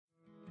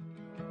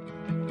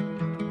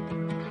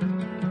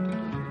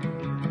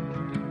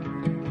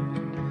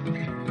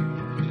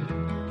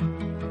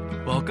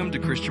Welcome to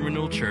Christian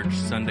Renewal Church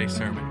Sunday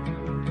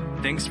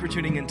Sermon. Thanks for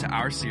tuning into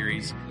our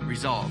series,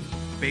 Resolve,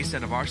 based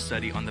out of our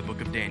study on the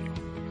book of Daniel.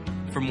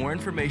 For more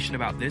information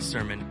about this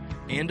sermon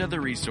and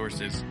other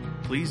resources,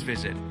 please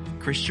visit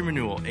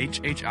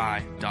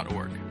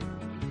christianrenewalhhi.org.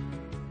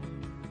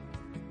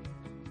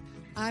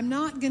 I'm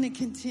not going to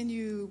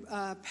continue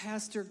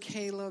Pastor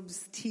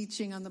Caleb's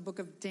teaching on the book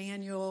of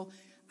Daniel.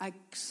 I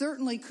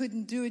certainly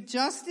couldn't do it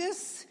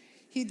justice.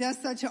 He does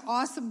such an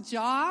awesome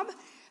job.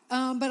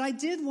 But I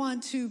did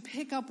want to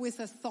pick up with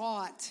a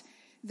thought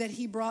that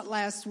he brought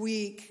last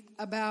week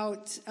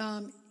about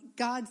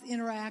God's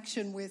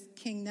interaction with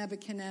King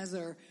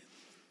Nebuchadnezzar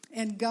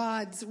and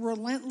God's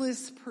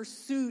relentless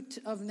pursuit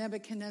of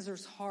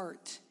Nebuchadnezzar's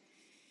heart.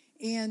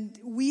 And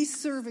we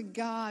serve a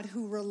God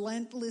who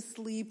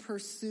relentlessly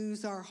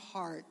pursues our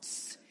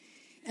hearts.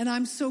 And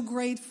I'm so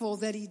grateful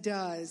that he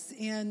does.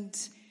 And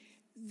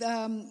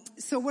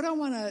so what I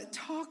want to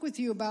talk with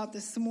you about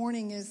this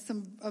morning is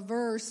a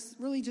verse,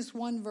 really just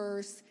one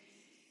verse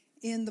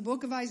in the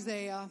book of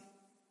Isaiah.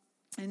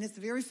 And it's a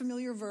very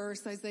familiar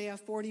verse, Isaiah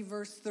 40,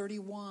 verse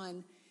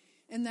 31.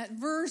 And that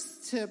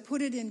verse, to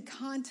put it in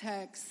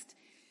context,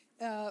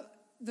 the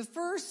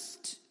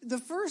first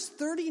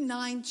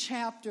 39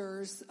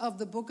 chapters of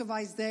the book of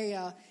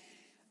Isaiah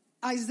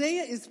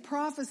is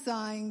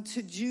prophesying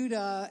to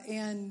Judah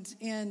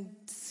and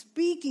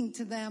speaking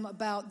to them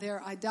about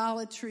their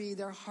idolatry,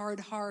 their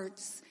hard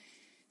hearts,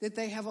 that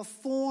they have a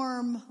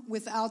form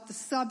without the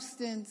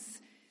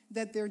substance,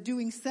 that they're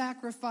doing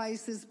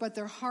sacrifices, but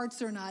their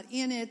hearts are not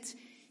in it.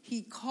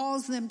 He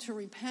calls them to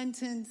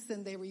repentance,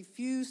 and they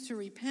refuse to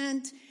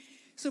repent.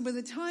 So by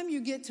the time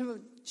you get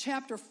to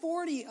chapter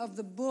 40 of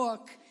the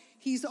book,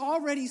 he's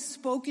already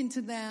spoken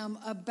to them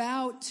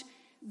about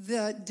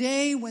the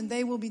day when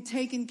they will be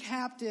taken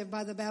captive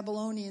by the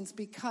Babylonians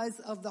because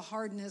of the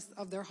hardness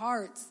of their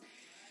hearts.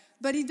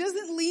 But he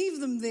doesn't leave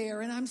them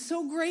there, and I'm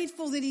so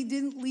grateful that he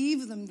didn't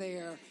leave them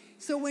there.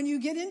 So when you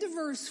get into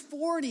verse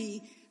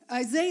 40,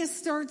 Isaiah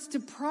starts to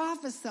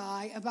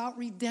prophesy about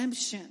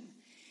redemption.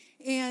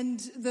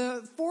 And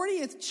the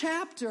 40th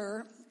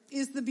chapter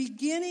is the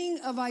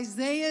beginning of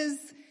Isaiah's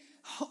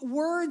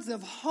words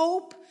of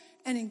hope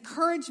and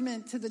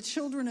encouragement to the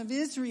children of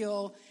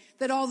Israel,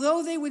 that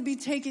although they would be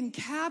taken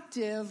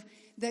captive,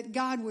 that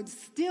God would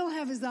still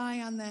have his eye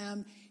on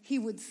them, he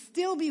would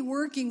still be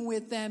working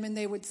with them, and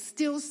they would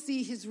still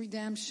see his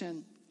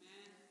redemption.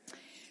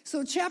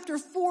 So chapter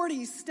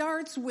 40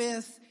 starts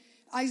with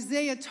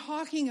Isaiah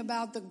talking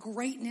about the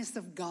greatness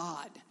of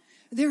God.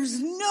 There's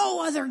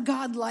no other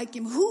God like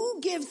him.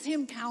 Who gives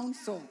him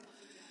counsel?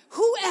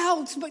 Who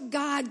else but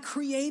God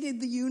created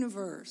the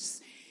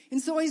universe?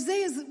 And so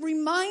Isaiah is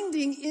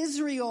reminding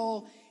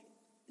Israel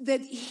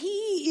that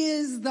he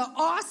is the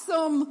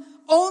awesome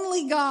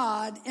only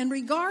God, and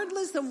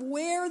regardless of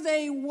where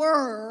they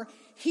were,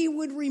 he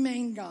would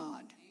remain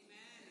God.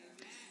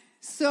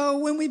 So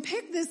when we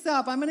pick this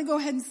up, I'm going to go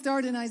ahead and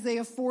start in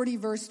Isaiah 40,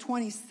 verse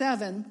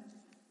 27.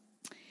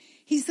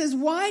 He says,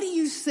 "Why do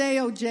you say,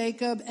 O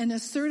Jacob, and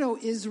assert, O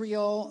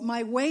Israel,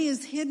 my way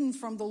is hidden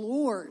from the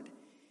Lord?"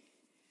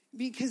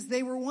 Because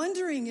they were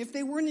wondering, if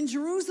they weren't in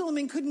Jerusalem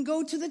and couldn't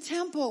go to the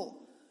temple,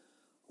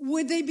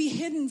 would they be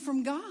hidden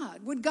from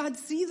God? Would God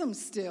see them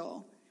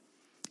still?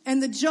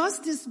 "And the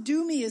justice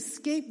due me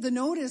escape the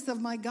notice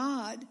of my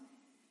God."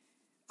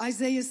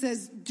 Isaiah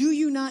says, "Do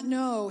you not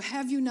know?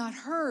 Have you not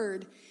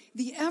heard?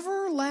 The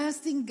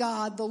everlasting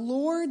God, the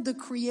Lord, the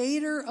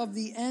creator of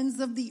the ends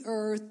of the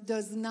earth,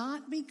 does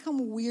not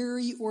become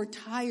weary or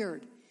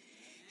tired.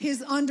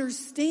 His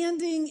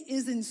understanding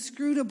is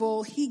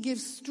inscrutable. He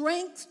gives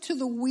strength to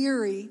the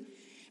weary,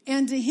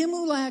 and to him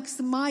who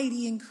lacks might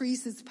he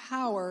increases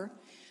power.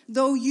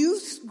 Though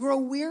youths grow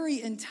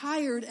weary and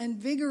tired, and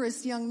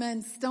vigorous young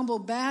men stumble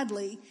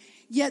badly,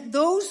 yet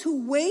those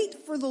who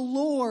wait for the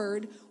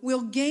Lord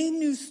will gain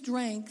new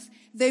strength.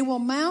 They will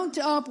mount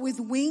up with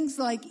wings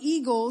like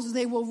eagles.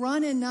 They will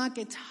run and not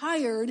get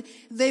tired.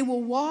 They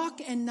will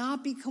walk and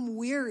not become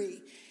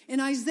weary."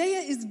 And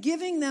Isaiah is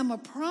giving them a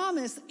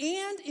promise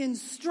and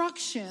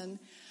instruction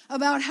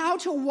about how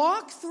to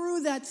walk through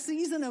that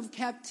season of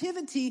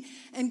captivity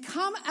and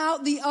come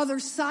out the other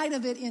side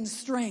of it in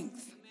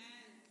strength.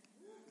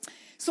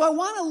 So I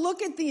want to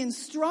look at the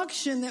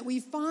instruction that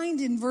we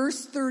find in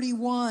verse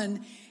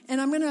 31,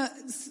 and I'm going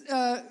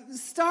to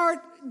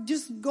start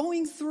just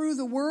going through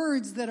the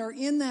words that are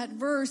in that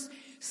verse,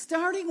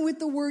 starting with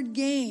the word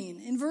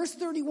gain. In verse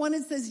 31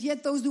 it says,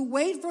 "Yet those who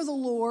wait for the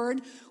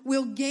Lord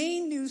will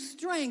gain new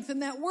strength."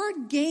 And that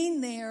word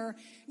gain there,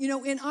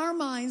 in our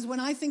minds,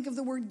 when I think of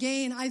the word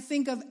gain, I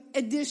think of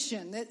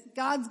addition, that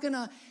God's going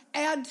to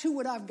add to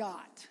what I've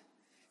got.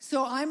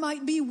 So I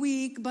might be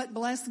weak, but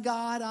bless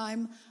God,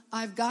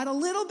 I've got a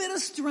little bit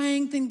of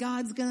strength, and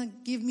God's going to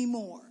give me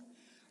more.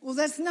 Well,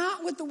 that's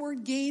not what the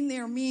word gain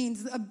there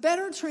means. A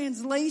better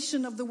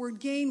translation of the word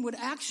gain would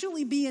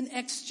actually be an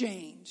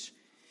exchange,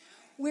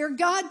 where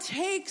God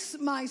takes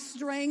my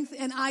strength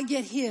and I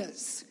get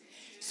his.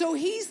 So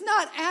he's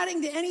not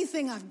adding to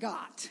anything I've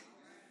got.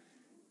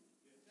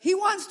 He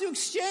wants to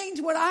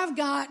exchange what I've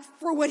got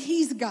for what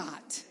he's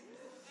got.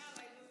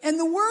 And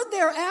the word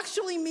there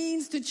actually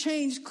means to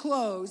change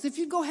clothes. If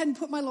you go ahead and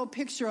put my little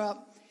picture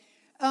up.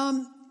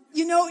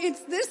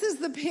 This is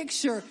the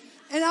picture.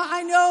 And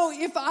I know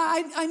if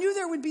I knew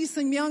there would be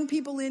some young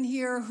people in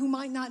here who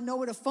might not know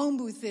what a phone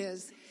booth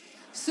is.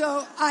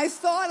 So I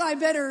thought I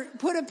better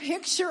put a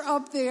picture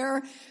up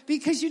there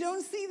because you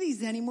don't see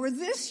these anymore.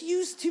 This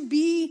used to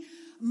be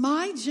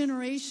my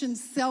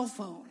generation's cell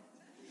phone.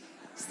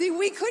 See,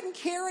 we couldn't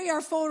carry our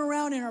phone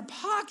around in our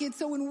pocket,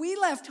 so when we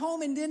left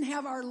home and didn't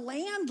have our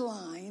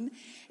landline,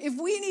 if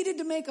we needed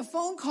to make a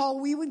phone call,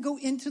 we would go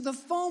into the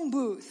phone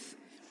booth.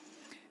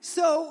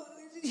 So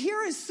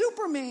here is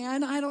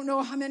Superman. I don't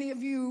know how many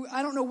of you,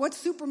 I don't know what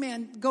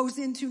Superman goes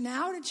into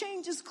now to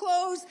change his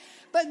clothes,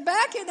 but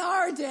back in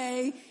our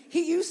day,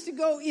 he used to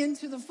go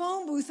into the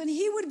phone booth, and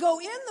he would go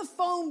in the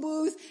phone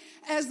booth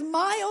as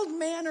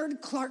mild-mannered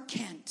Clark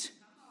Kent.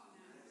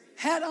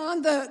 Had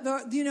on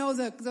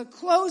the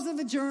clothes of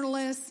a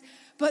journalist,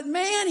 but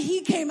man, he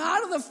came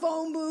out of the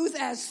phone booth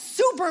as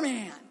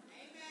Superman.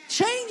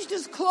 Changed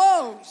his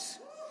clothes.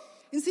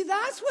 And see,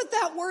 that's what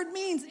that word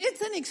means.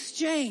 It's an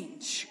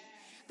exchange.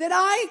 That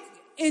I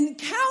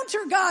encounter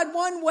God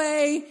one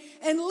way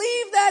and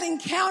leave that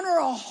encounter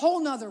a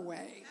whole nother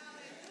way.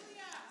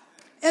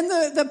 And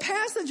the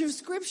passage of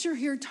scripture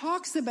here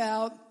talks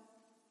about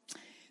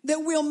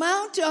that we'll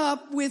mount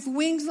up with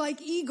wings like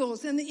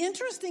eagles. And the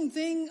interesting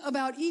thing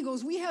about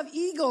eagles, we have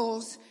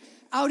eagles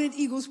out at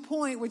Eagles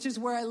Point, which is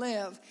where I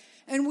live.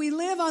 And we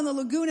live on the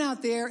lagoon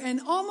out there,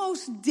 and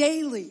almost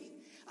daily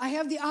I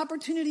have the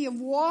opportunity of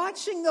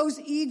watching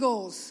those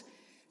eagles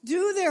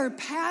do their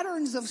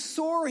patterns of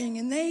soaring,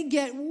 and they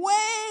get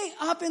way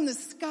up in the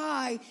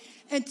sky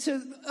and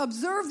to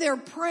observe their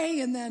prey,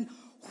 and then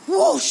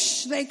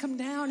whoosh, they come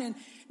down and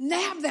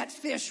nab that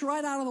fish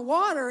right out of the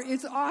water.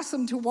 It's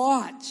awesome to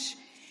watch.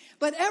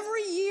 But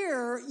every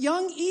year,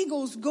 young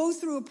eagles go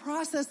through a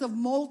process of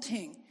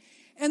molting.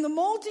 And the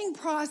molting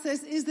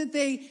process is that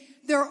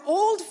their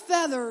old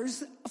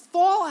feathers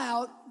fall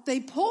out, they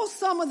pull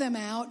some of them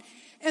out,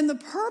 and the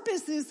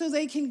purpose is so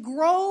they can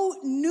grow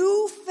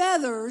new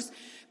feathers,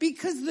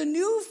 because the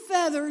new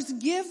feathers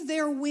give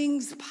their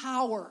wings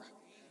power.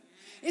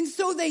 And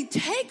so they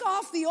take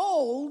off the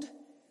old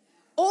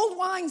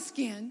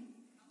wineskin,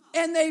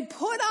 and they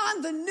put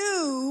on the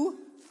new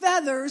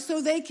feathers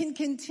so they can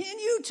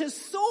continue to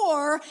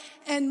soar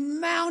and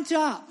mount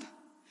up.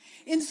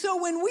 And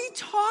so when we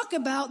talk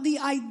about the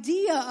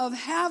idea of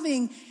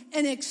having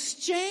an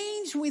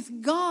exchange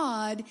with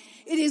God,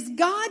 it is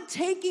God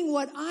taking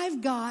what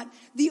I've got,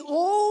 the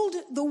old,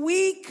 the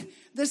weak,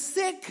 the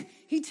sick.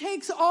 He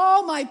takes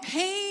all my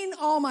pain,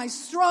 all my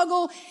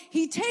struggle.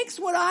 He takes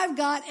what I've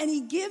got and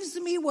he gives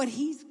me what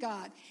he's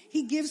got.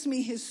 He gives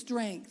me his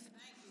strength.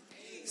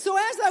 So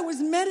as I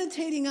was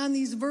meditating on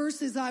these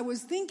verses, I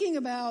was thinking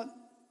about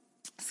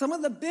some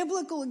of the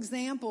biblical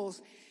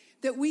examples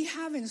that we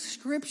have in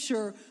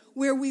Scripture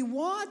where we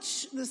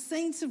watch the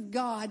saints of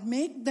God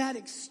make that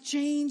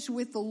exchange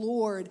with the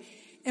Lord,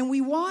 and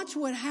we watch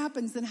what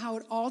happens and how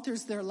it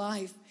alters their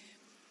life.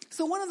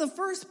 So one of the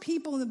first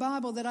people in the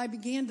Bible that I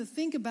began to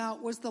think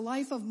about was the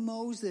life of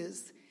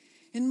Moses.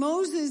 And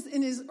Moses,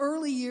 in his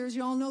early years,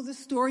 you all know the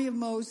story of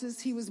Moses.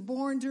 He was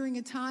born during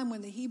a time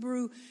when the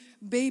Hebrew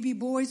baby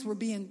boys were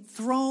being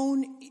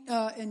thrown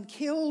and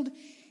killed.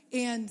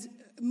 And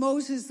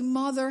Moses'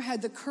 mother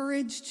had the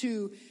courage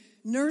to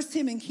nurse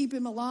him and keep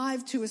him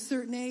alive to a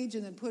certain age,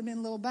 and then put him in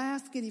a little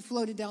basket. He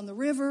floated down the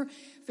river.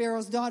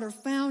 Pharaoh's daughter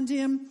found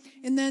him.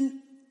 And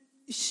then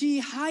she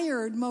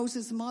hired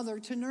Moses' mother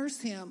to nurse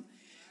him.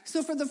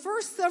 So for the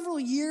first several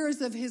years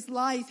of his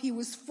life, he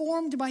was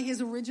formed by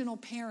his original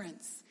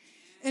parents.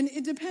 And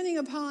depending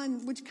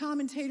upon which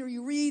commentator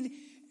you read,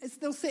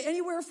 they'll say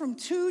anywhere from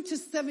 2 to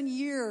 7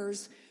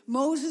 years,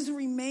 Moses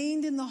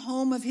remained in the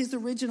home of his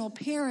original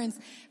parents,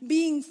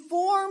 being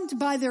formed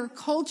by their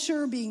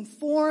culture, being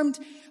formed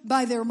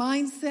by their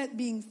mindset,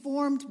 being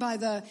formed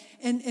by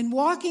and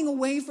walking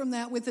away from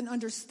that with an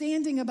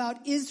understanding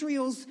about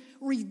Israel's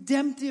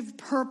redemptive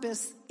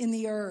purpose in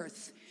the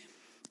earth.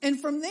 And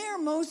from there,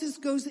 Moses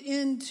goes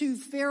into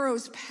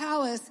Pharaoh's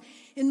palace,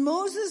 and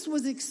Moses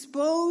was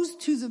exposed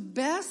to the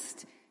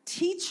best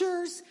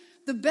teachers,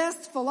 the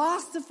best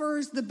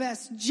philosophers, the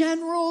best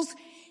generals.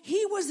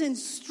 He was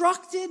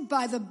instructed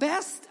by the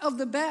best of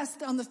the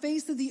best on the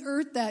face of the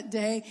earth that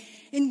day.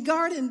 And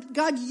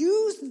God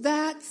used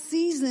that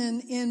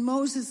season in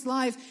Moses'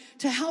 life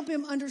to help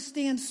him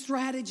understand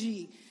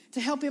strategy, to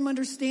help him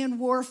understand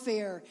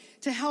warfare,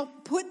 to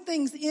help put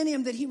things in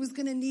him that he was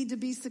going to need to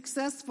be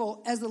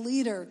successful as a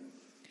leader.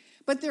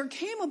 But there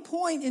came a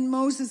point in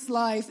Moses'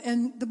 life,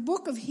 and the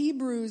book of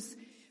Hebrews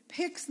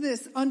picks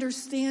this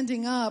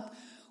understanding up,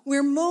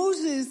 where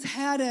Moses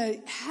had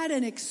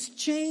an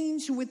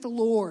exchange with the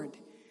Lord.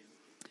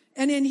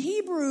 And in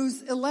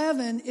Hebrews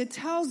 11, it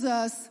tells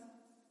us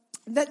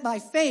that by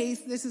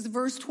faith, this is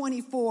verse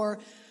 24,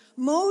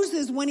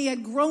 Moses, when he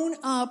had grown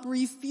up,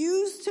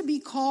 refused to be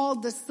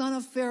called the son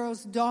of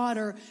Pharaoh's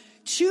daughter,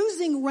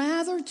 choosing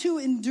rather to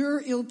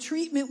endure ill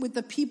treatment with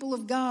the people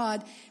of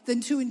God than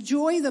to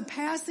enjoy the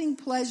passing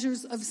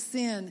pleasures of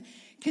sin,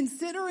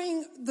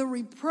 considering the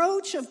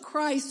reproach of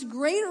Christ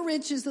greater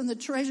riches than the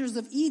treasures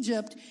of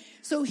Egypt.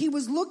 So he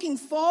was looking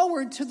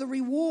forward to the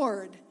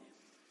reward.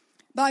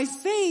 By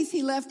faith,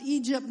 he left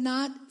Egypt,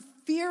 not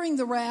fearing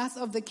the wrath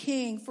of the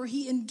king, for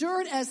he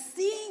endured as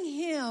seeing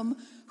him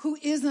who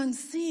is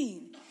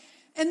unseen.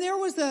 And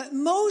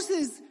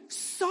Moses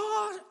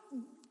saw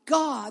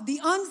God, the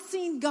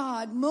unseen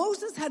God.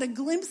 Moses had a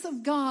glimpse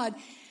of God,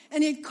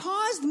 and it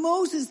caused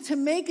Moses to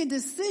make a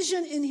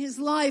decision in his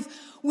life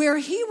where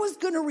he was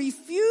going to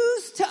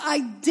refuse to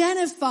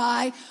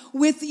identify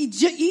with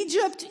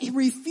Egypt. He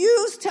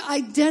refused to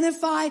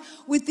identify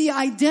with the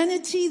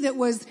identity that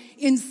was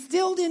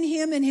instilled in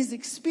him and his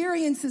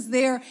experiences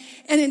there.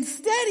 And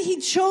instead,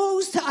 he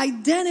chose to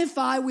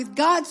identify with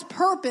God's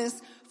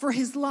purpose for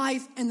his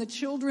life and the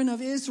children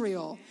of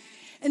Israel.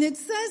 And it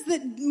says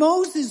that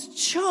Moses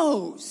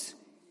chose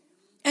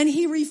and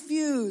he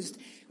refused.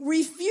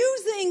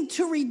 Refusing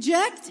to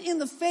reject in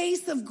the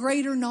face of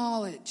greater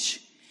knowledge.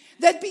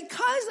 That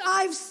because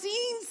I've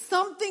seen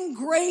something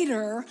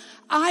greater,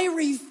 I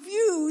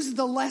refuse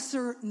the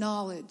lesser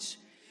knowledge.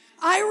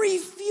 I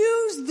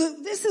refuse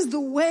this is the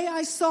way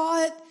I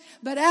saw it,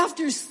 but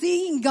after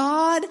seeing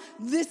God,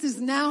 this is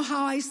now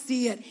how I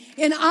see it.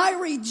 And I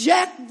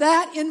reject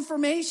that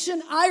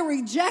information. I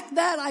reject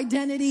that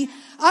identity.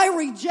 I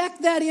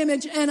reject that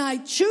image, and I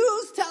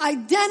choose to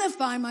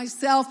identify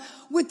myself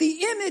with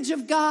the image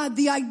of God,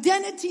 the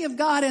identity of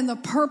God, and the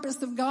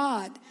purpose of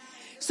God.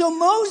 So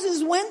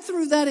Moses went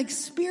through that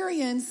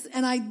experience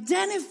and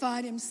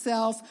identified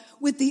himself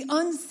with the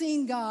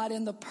unseen God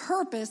and the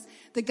purpose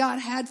that God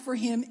had for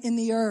him in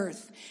the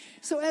earth.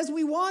 So as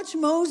we watch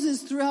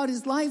Moses throughout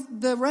his life,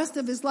 the rest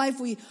of his life,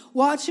 we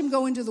watch him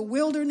go into the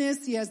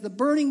wilderness. He has the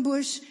burning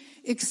bush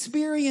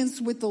experience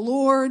with the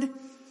Lord.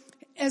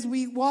 As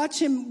we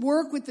watch him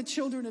work with the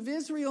children of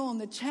Israel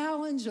and the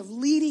challenge of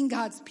leading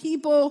God's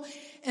people.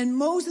 And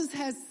Moses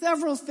has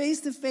several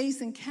face-to-face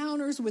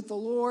encounters with the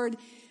Lord.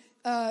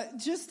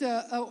 The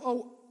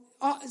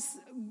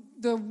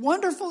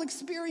wonderful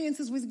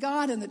experiences with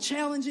God and the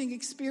challenging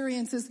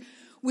experiences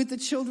with the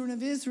children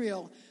of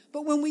Israel.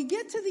 But when we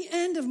get to the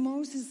end of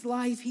Moses'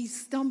 life, he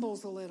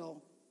stumbles a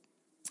little.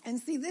 And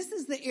see, this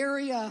is the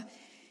area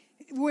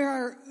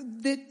where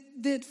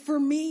that for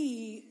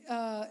me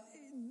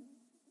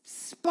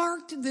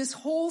sparked this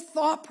whole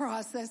thought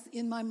process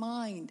in my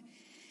mind.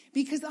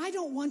 Because I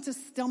don't want to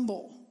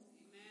stumble.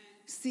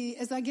 Amen. See,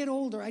 as I get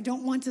older, I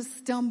don't want to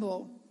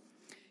stumble.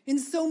 And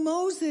so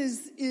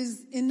Moses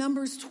is in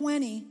Numbers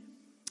 20.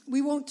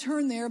 We won't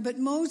turn there, but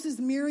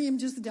Miriam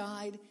just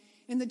died.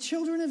 And the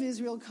children of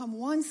Israel come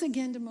once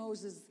again to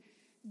Moses,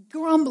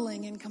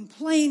 grumbling and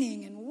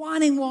complaining and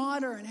wanting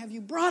water. And have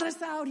you brought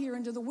us out here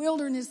into the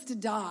wilderness to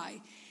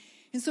die?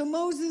 And so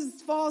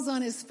Moses falls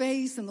on his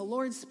face, and the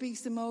Lord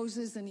speaks to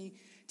Moses, and he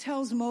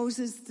tells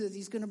Moses that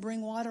he's going to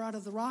bring water out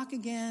of the rock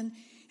again.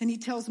 And he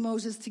tells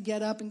Moses to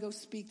get up and go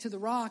speak to the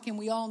rock. And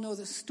we all know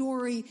the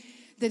story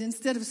that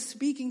instead of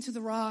speaking to the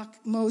rock,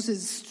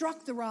 Moses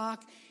struck the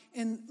rock.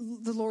 And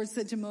the Lord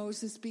said to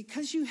Moses,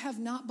 because you have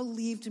not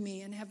believed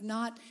me and have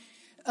not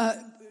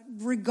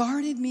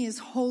regarded me as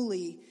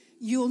holy,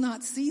 you'll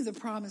not see the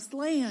promised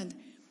land.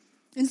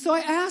 And so I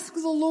asked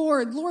the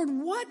Lord,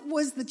 what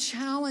was the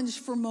challenge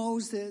for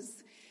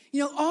Moses?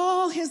 You know,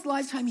 all his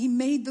lifetime, he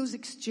made those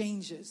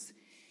exchanges.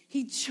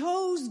 He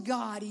chose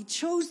God. He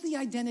chose the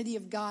identity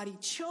of God. He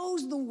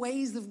chose the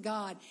ways of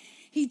God.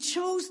 He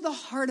chose the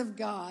heart of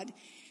God.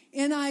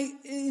 And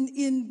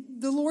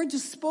the Lord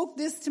just spoke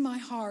this to my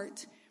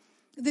heart,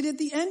 that at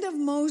the end of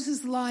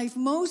Moses' life,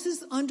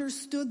 Moses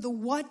understood the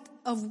what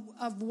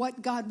of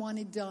what God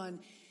wanted done.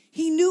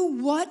 He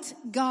knew what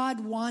God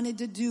wanted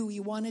to do. He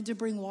wanted to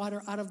bring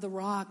water out of the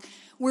rock.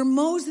 Where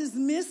Moses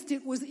missed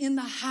it was in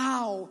the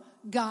how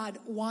God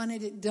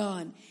wanted it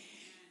done.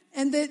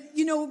 And that,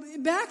 you know,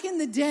 back in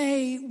the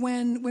day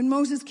when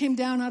Moses came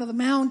down out of the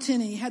mountain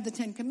and he had the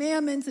 10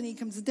 Commandments and he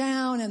comes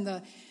down and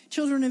the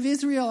children of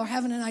Israel are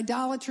having an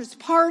idolatrous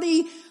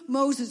party,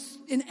 Moses,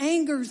 in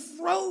anger,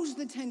 throws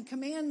the 10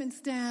 Commandments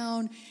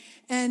down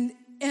and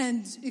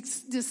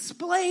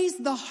displays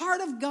the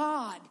heart of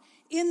God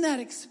in that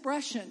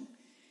expression.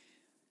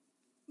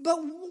 But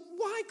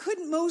why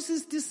couldn't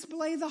Moses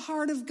display the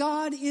heart of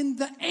God in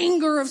the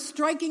anger of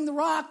striking the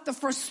rock, the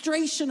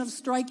frustration of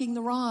striking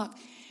the rock?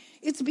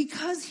 It's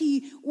because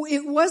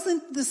it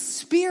wasn't the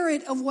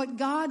spirit of what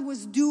God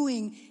was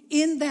doing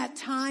in that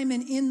time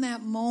and in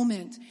that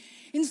moment.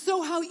 And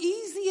so how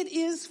easy it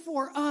is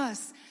for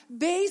us,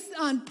 based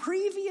on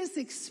previous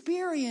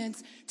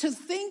experience, to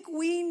think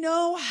we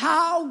know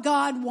how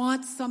God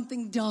wants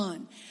something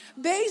done.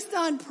 Based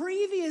on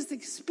previous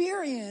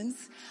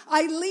experience,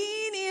 I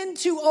lean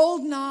into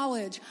old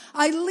knowledge.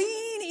 I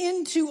lean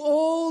into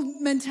old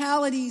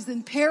mentalities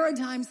and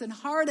paradigms and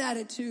hard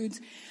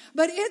attitudes.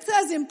 But it's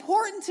as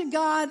important to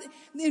God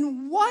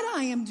in what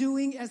I am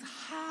doing as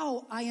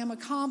how I am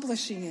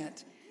accomplishing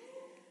it.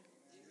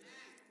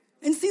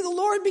 And see, the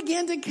Lord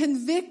began to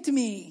convict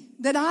me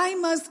that I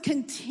must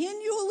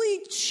continually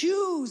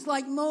choose,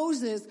 like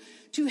Moses,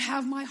 to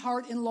have my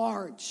heart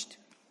enlarged.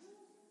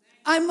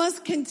 I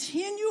must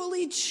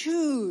continually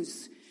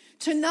choose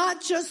to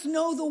not just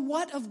know the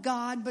what of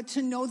God, but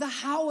to know the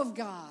how of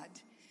God.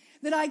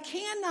 That I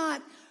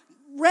cannot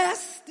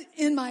rest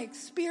in my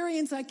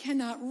experience. I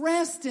cannot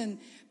rest in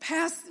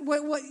past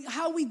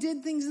how we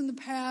did things in the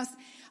past.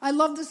 I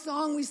love the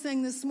song we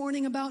sang this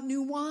morning about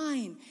new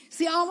wine.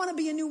 See, I want to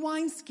be a new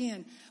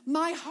wineskin.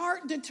 My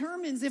heart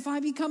determines if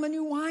I become a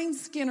new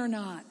wineskin or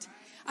not.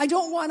 I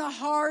don't want a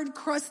hard,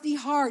 crusty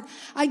heart.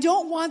 I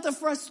don't want the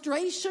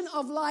frustration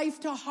of life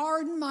to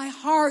harden my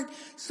heart.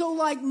 So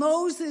like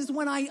Moses,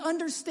 when I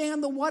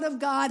understand the what of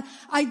God,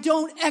 I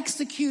don't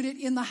execute it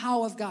in the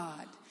how of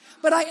God.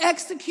 But I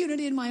execute it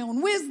in my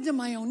own wisdom,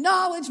 my own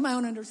knowledge, my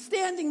own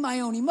understanding, my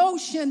own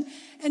emotion.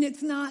 And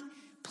it's not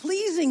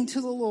pleasing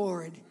to the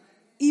Lord,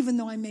 even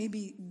though I may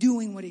be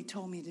doing what he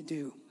told me to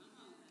do.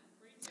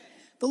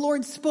 The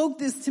Lord spoke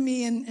this to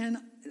me, and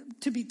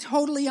to be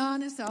totally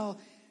honest, I'll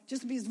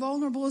just be as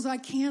vulnerable as I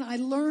can. I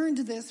learned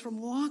this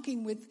from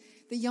walking with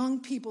the young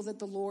people that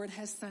the Lord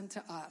has sent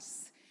to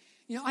us.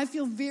 You know, I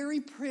feel very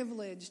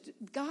privileged.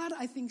 God,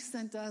 I think,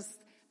 sent us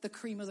the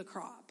cream of the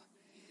crop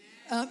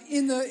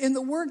in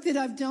the work that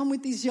I've done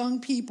with these young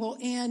people.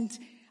 And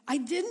I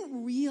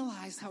didn't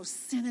realize how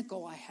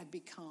cynical I had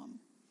become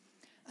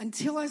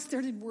until I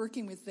started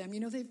working with them. You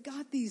know, they've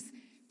got these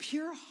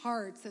pure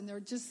hearts, and they're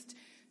just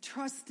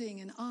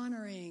trusting and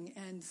honoring,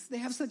 and they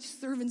have such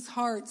servants'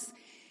 hearts.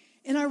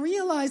 And I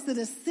realized that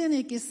a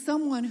cynic is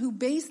someone who,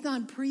 based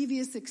on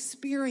previous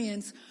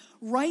experience,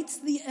 writes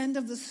the end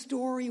of the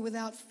story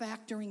without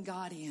factoring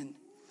God in.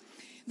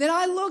 That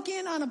I look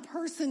in on a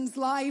person's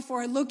life,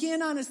 or I look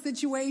in on a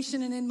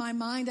situation, and in my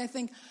mind I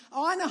think,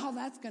 oh, I know how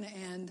that's going to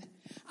end.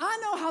 I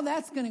know how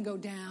that's going to go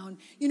down.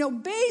 You know,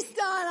 based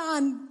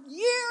on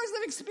years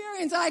of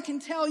experience, I can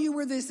tell you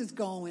where this is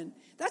going.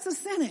 That's a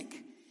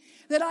cynic.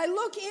 That I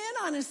look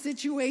in on a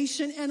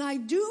situation and I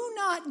do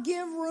not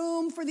give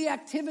room for the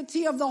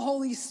activity of the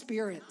Holy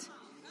Spirit.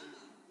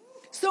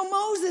 So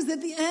Moses,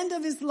 at the end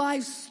of his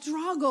life,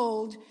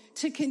 struggled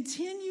to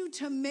continue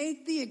to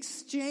make the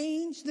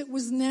exchange that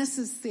was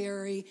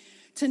necessary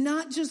to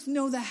not just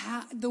know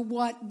the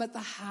what, but the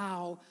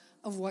how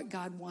of what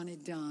God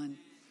wanted done.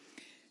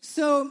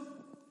 So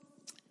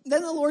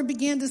then the Lord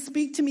began to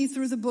speak to me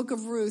through the book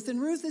of Ruth. And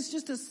Ruth is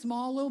just a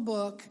small little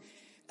book,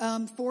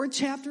 4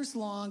 chapters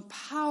long,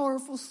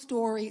 powerful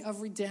story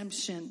of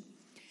redemption.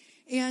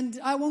 And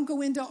I won't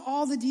go into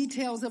all the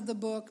details of the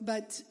book,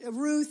 but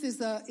Ruth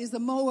is a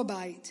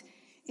Moabite.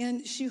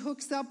 And she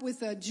hooks up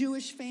with a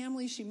Jewish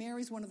family. She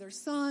marries one of their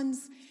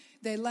sons.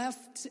 They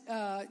left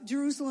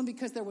Jerusalem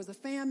because there was a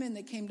famine.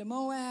 They came to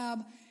Moab.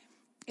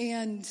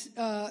 And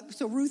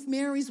so Ruth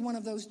marries one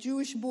of those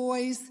Jewish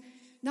boys.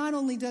 Not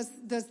only does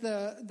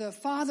the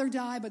father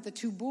die, but the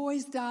 2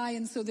 boys die.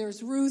 And so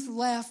there's Ruth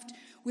left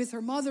with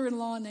her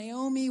mother-in-law,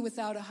 Naomi,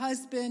 without a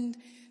husband.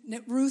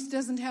 Ruth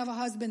doesn't have a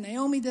husband.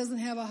 Naomi doesn't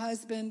have a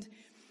husband.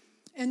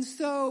 And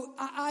so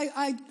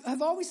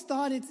I've always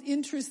thought it's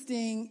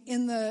interesting,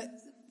 in the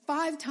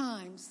 5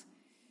 times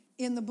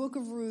in the book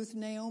of Ruth,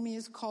 Naomi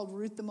is called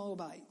Ruth the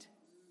Moabite.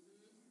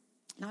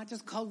 Not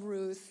just called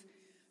Ruth.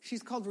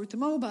 She's called Ruth the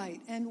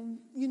Moabite. And,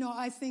 you know,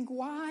 I think,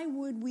 why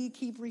would we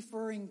keep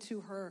referring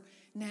to her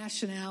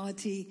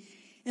nationality?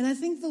 And I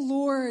think the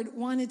Lord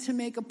wanted to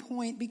make a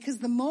point, because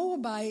the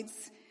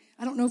Moabites,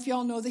 I don't know if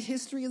y'all know the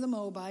history of the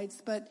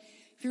Moabites, but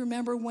if you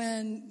remember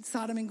when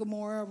Sodom and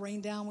Gomorrah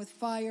rained down with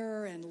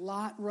fire, and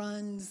Lot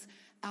runs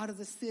out of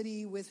the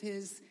city with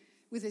his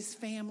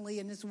family,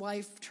 and his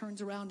wife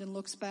turns around and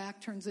looks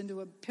back, turns into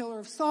a pillar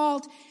of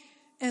salt,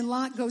 and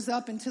Lot goes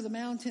up into the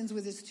mountains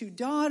with his 2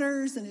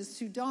 daughters, and his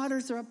 2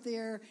 daughters are up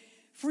there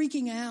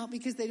freaking out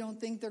because they don't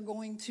think they're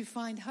going to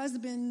find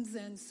husbands,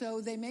 and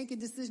so they make a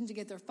decision to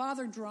get their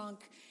father drunk,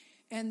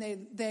 and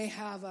they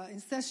have an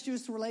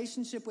incestuous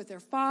relationship with their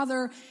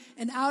father,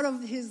 and out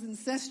of his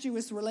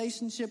incestuous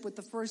relationship with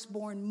the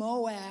firstborn,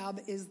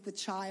 Moab is the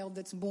child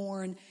that's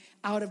born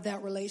out of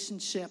that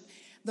relationship.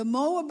 The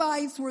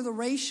Moabites were the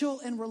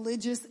racial and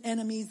religious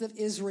enemies of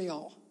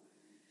Israel.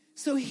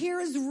 So here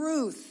is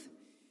Ruth.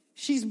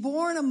 She's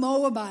born a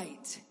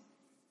Moabite,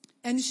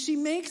 and she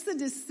makes the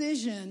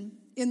decision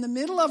in the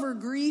middle of her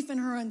grief and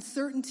her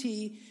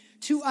uncertainty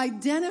to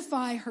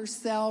identify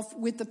herself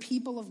with the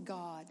people of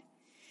God.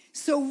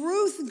 So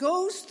Ruth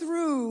goes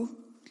through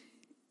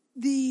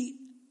the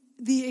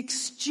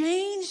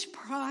exchange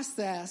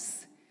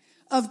process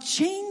of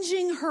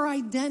changing her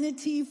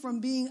identity from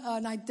being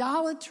an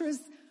idolatrous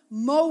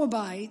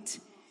Moabite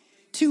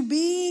to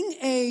being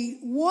a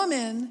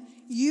woman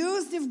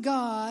used of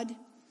God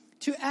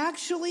to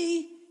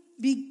actually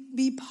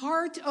be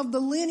part of the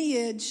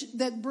lineage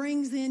that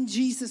brings in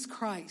Jesus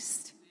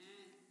Christ.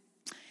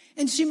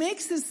 And she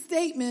makes this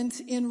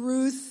statement in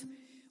Ruth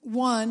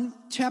 1,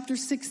 chapter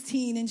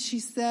 16, and she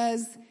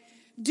says,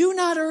 do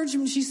not urge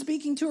me. She's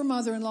speaking to her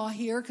mother-in-law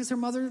here, because her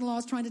mother-in-law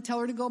is trying to tell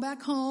her to go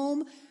back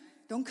home.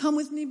 Don't come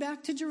with me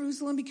back to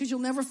Jerusalem, because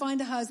you'll never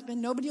find a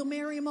husband. Nobody will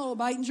marry a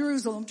Moabite in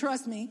Jerusalem,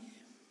 trust me,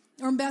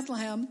 or in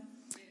Bethlehem.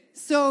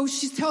 So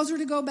she tells her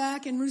to go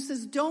back, and Ruth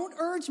says, don't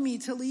urge me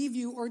to leave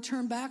you or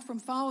turn back from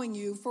following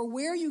you, for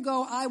where you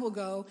go, I will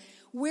go.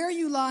 Where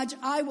you lodge,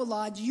 I will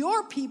lodge.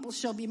 Your people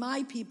shall be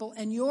my people,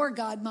 and your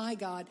God, my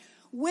God.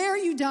 Where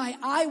you die,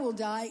 I will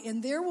die,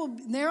 and there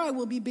I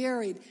will be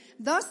buried.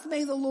 Thus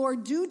may the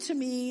Lord do to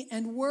me,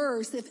 and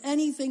worse, if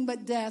anything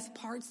but death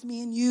parts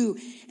me and you.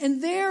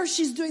 And there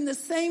she's doing the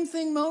same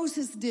thing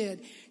Moses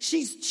did.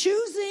 She's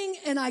choosing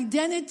an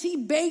identity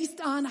based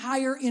on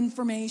higher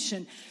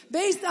information,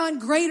 based on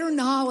greater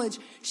knowledge.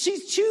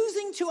 She's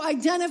choosing to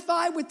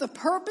identify with the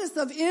purpose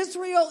of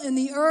Israel in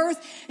the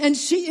earth, and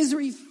she is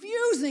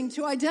refusing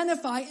to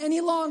identify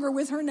any longer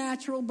with her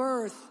natural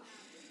birth.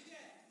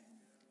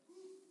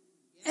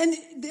 And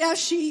as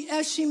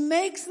she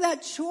makes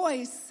that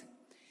choice,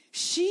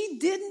 she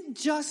didn't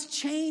just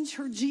change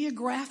her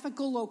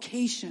geographical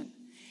location.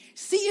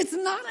 See, it's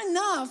not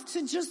enough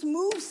to just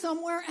move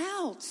somewhere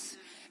else.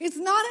 It's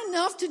not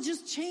enough to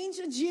just change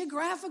a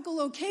geographical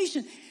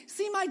location.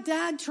 See, my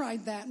dad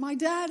tried that.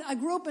 I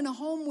grew up in a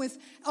home with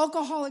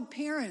alcoholic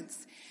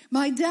parents.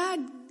 My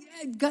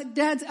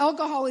dad's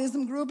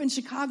alcoholism grew up in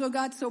Chicago,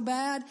 got so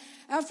bad.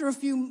 After a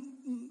few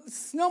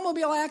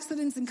snowmobile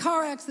accidents and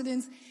car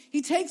accidents,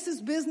 he takes his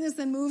business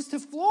and moves to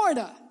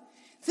Florida,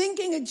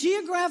 thinking a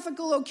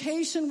geographical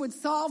location would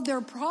solve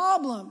their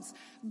problems,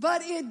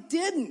 but it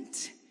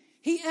didn't.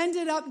 He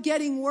ended up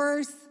getting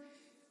worse.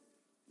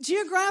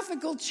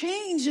 Geographical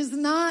change is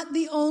not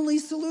the only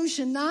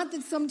solution. Not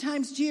that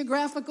sometimes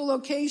geographical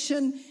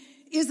location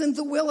isn't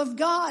the will of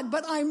God,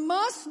 but I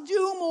must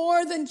do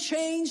more than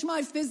change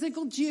my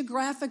physical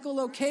geographical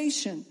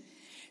location.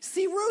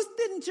 See, Ruth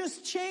didn't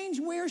just change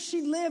where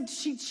she lived,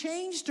 she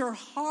changed her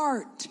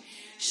heart.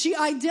 She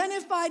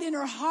identified in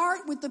her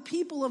heart with the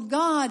people of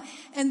God.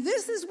 And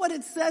this is what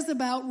it says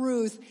about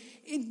Ruth.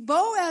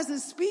 Boaz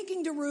is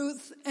speaking to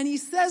Ruth, and he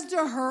says to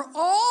her,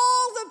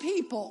 all the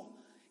people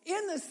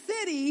in the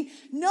city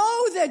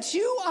know that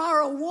you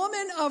are a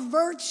woman of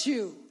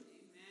virtue.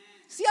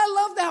 See,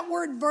 I love that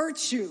word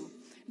virtue.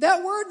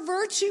 That word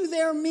virtue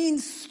there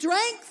means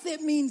strength,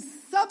 it means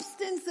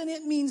substance, and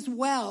it means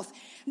wealth.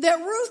 That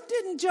Ruth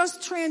didn't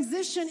just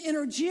transition in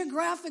her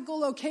geographical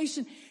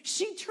location,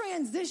 she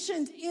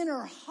transitioned in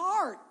her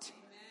heart.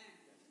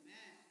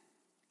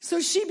 So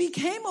she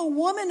became a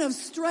woman of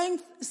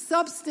strength,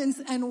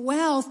 substance, and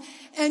wealth,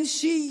 and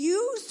she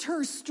used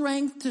her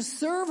strength to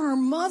serve her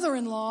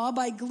mother-in-law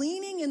by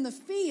gleaning in the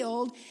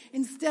field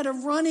instead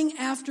of running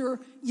after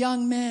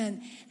young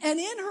men. And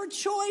in her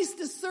choice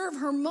to serve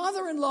her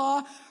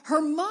mother-in-law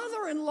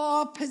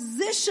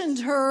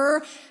positioned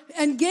her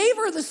and gave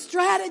her the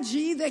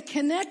strategy that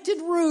connected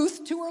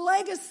Ruth to her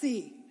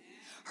legacy.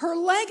 Her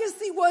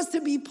legacy was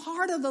to be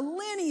part of the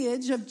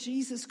lineage of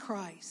Jesus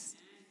Christ.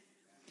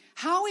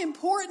 How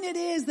important it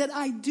is that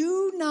I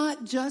do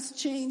not just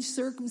change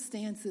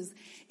circumstances.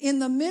 In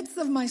the midst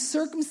of my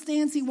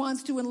circumstance, he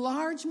wants to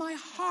enlarge my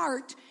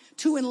heart,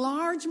 to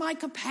enlarge my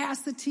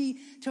capacity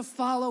to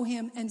follow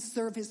him and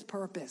serve his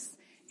purpose.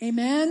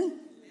 Amen?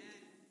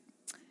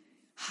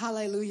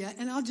 Hallelujah.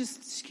 And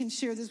can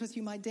share this with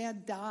you. My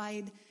dad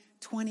died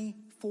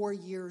 24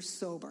 years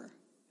sober.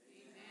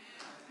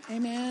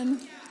 Amen?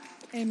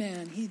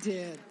 Amen. He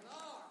did.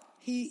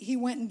 He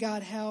went and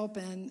got help,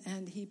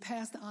 and he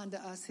passed on to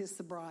us his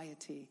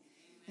sobriety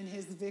and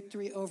his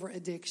victory over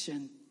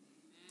addiction.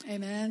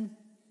 Amen.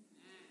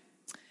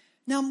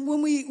 Now,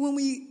 when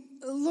we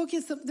look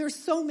at there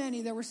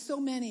were so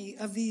many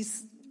of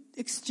these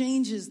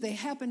exchanges. They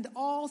happened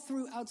all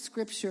throughout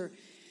Scripture.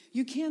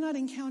 You cannot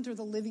encounter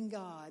the living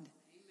God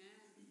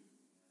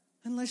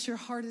unless your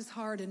heart is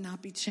hard and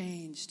not be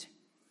changed.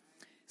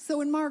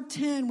 So in Mark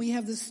 10, we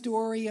have the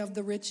story of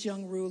the rich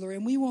young ruler,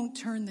 and we won't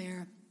turn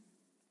there.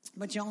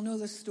 But y'all know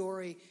the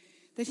story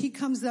that he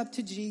comes up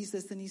to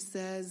Jesus and he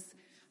says,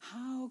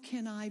 how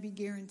can I be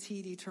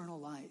guaranteed eternal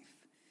life?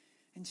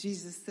 And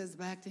Jesus says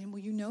back to him,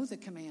 well, you know the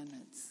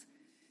commandments.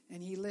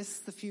 And he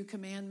lists a few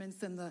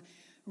commandments, and the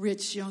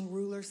rich young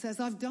ruler says,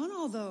 I've done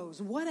all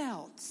those. What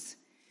else?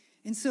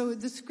 And so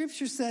the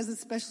scripture says,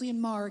 especially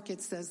in Mark,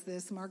 it says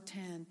this, Mark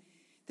 10,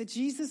 that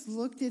Jesus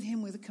looked at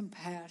him with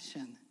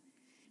compassion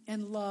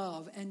and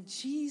love, and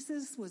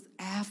Jesus was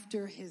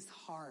after his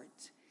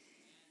heart.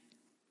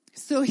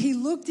 So he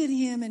looked at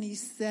him and he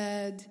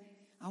said,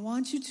 I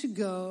want you to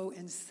go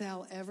and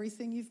sell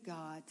everything you've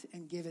got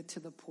and give it to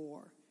the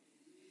poor.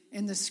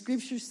 And the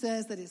scripture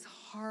says that his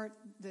heart,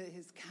 that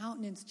his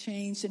countenance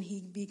changed and he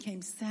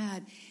became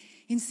sad.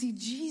 And see,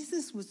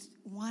 Jesus was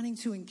wanting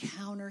to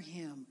encounter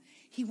him.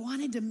 He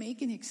wanted to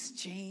make an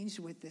exchange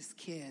with this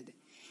kid.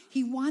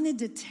 He wanted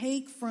to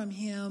take from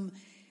him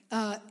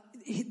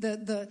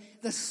the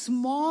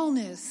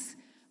smallness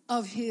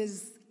of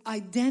his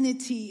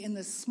identity and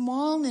the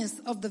smallness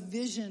of the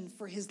vision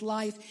for his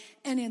life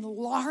and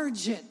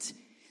enlarge it.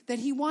 That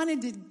he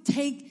wanted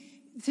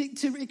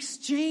to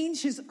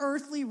exchange his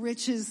earthly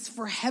riches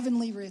for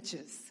heavenly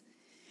riches.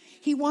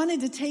 He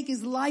wanted to take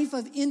his life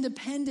of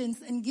independence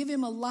and give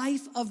him a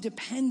life of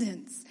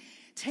dependence.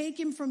 Take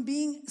him from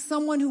being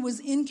someone who was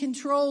in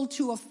control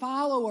to a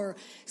follower,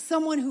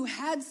 someone who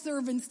had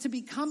servants to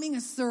becoming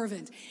a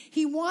servant.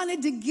 He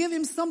wanted to give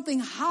him something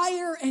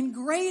higher and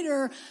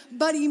greater,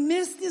 but he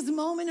missed his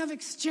moment of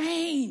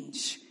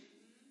exchange.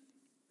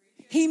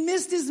 He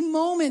missed his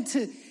moment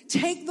to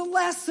take the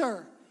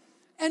lesser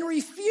and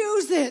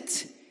refuse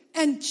it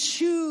and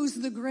choose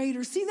the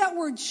greater. See that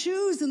word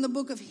choose in the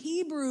book of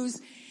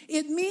Hebrews?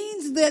 It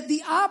means that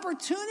the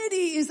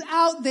opportunity is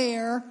out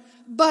there,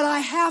 but I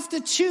have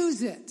to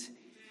choose it.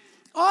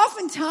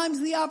 Oftentimes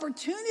the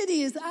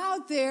opportunity is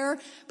out there,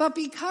 but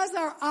because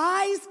our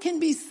eyes can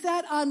be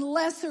set on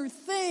lesser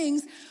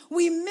things,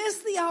 we miss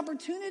the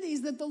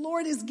opportunities that the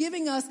Lord is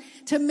giving us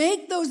to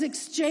make those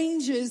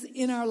exchanges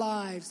in our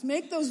lives,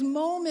 make those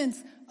moments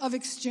of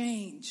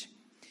exchange.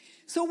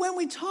 So when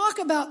we talk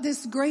about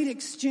this great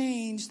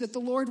exchange that the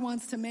Lord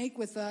wants to make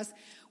with us,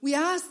 we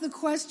ask the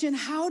question,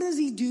 how does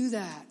he do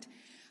that?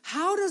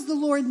 How does the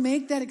Lord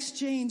make that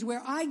exchange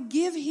where I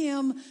give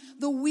him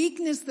the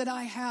weakness that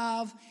I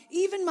have?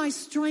 Even my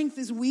strength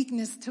is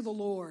weakness to the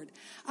Lord.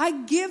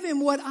 I give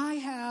him what I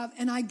have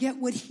and I get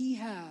what he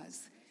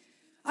has.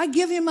 I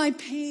give him my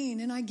pain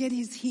and I get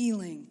his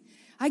healing.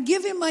 I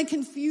give him my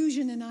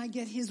confusion and I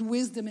get his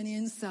wisdom and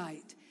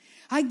insight.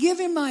 I give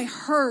him my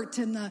hurt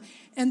and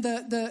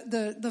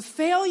the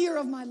failure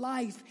of my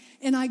life,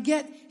 and I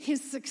get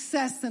his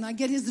success and I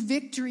get his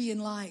victory in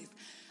life.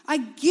 I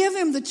give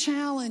him the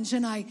challenge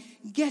and I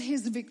get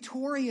his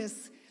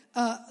victorious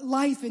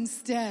life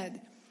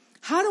instead.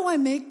 How do I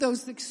make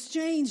those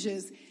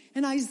exchanges?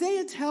 And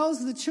Isaiah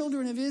tells the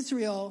children of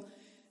Israel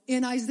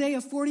in Isaiah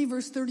 40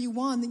 verse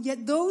 31 that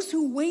yet those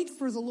who wait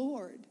for the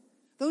Lord,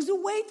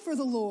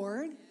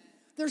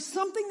 there's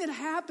something that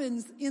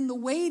happens in the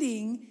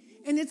waiting,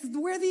 and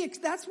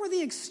that's where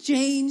the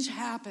exchange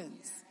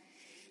happens.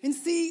 And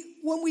see,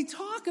 when we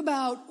talk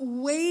about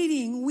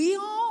waiting, we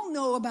all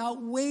know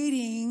about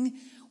waiting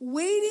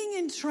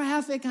in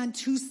traffic on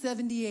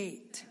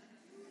 278.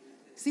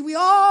 See, we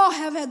all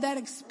have had that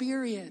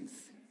experience.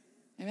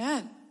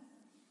 Amen.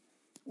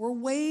 We're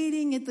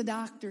waiting at the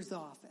doctor's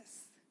office.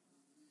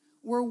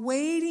 We're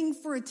waiting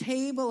for a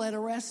table at a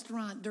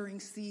restaurant during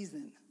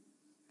season.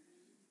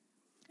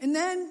 And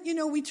then,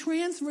 we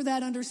transfer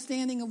that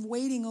understanding of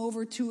waiting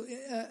over to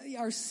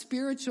our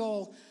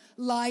spiritual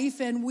life,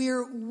 and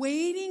we're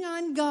waiting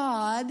on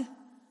God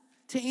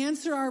to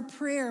answer our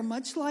prayer,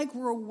 much like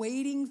we're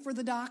waiting for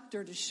the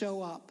doctor to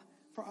show up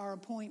for our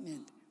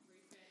appointment.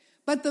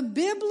 But the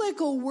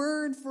biblical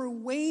word for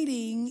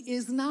waiting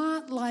is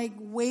not like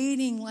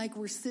waiting like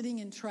we're sitting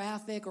in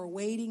traffic or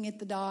waiting at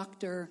the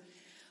doctor.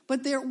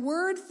 But their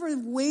word for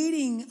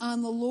waiting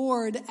on the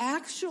Lord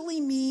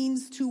actually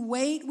means to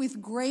wait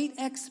with great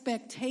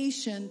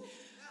expectation,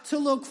 to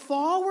look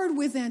forward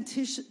with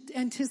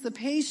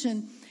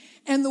anticipation.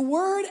 And the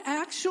word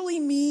actually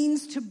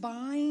means to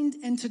bind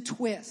and to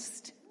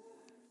twist.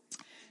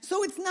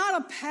 So it's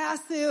not a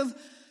passive,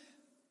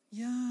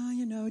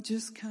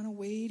 just kind of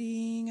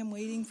waiting. I'm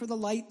waiting for the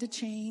light to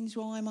change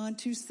while I'm on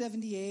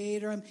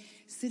 278, or I'm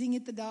sitting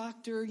at the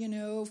doctor,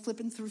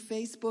 flipping through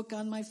Facebook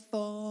on my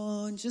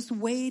phone, just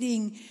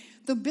waiting.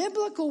 The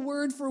biblical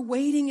word for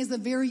waiting is a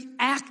very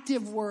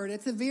active word.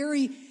 It's a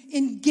very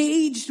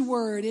engaged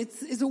word.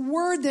 It's a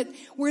word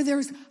where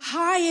there's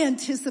high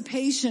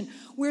anticipation,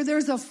 where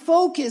there's a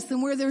focus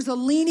and where there's a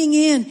leaning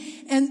in,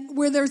 and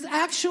where there's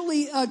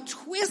actually a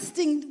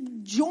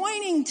twisting,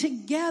 joining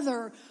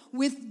together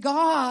with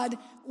God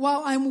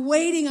while I'm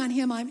waiting on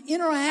him. I'm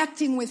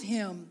interacting with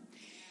him.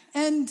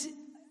 And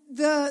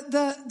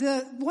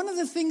the one of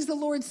the things the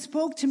Lord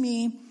spoke to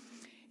me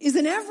is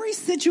in every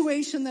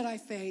situation that I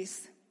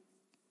face,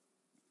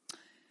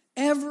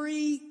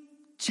 every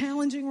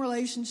challenging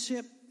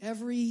relationship,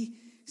 every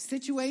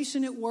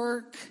situation at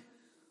work,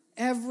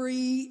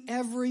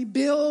 every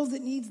bill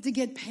that needs to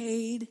get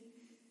paid,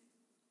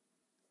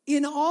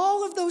 in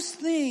all of those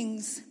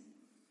things,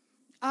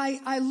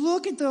 I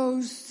look at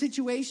those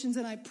situations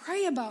and I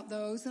pray about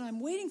those, and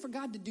I'm waiting for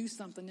God to do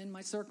something in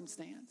my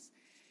circumstance.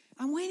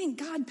 I'm waiting,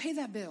 God, pay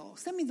that bill.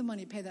 Send me the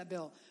money to pay that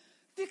bill.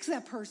 Fix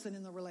that person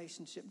in the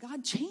relationship.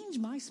 God, change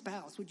my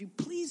spouse. Would you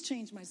please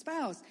change my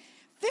spouse?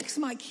 Fix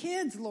my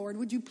kids, Lord.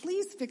 Would you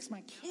please fix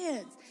my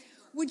kids?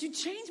 Would you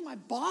change my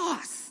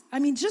boss?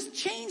 Just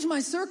change my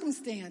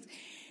circumstance.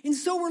 And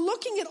so we're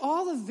looking at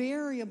all the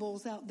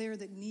variables out there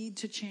that need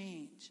to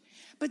change.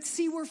 But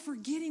see, we're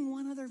forgetting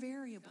one other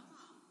variable.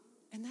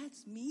 And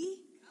that's me.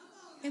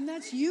 And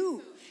that's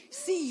you.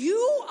 See,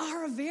 you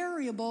are a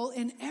variable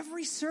in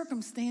every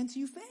circumstance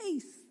you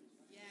face.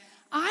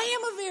 I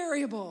am a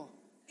variable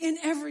in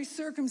every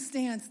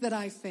circumstance that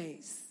I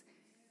face.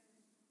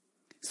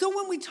 So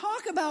when we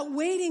talk about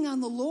waiting on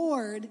the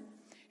Lord,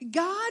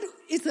 God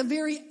is a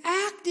very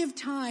active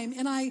time.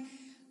 And I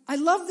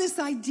love this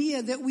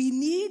idea that we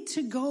need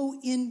to go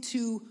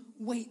into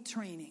weight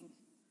training.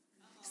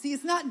 See,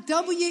 it's not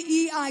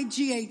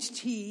WEIGHT,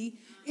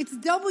 it's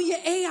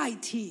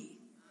WAIT.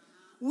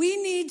 We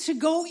need to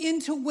go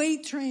into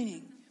weight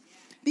training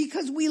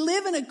because we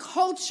live in a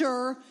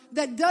culture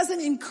that doesn't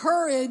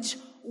encourage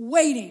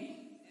waiting.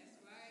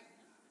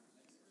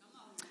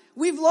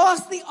 We've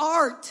lost the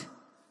art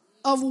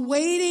of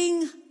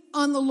waiting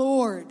on the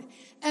Lord.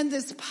 And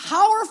this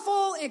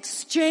powerful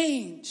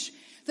exchange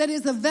that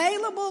is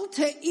available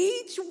to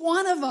each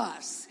one of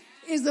us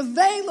is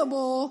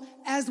available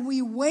as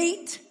we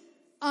wait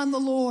on the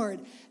Lord.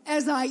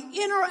 As I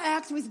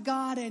interact with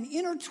God and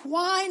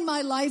intertwine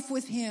my life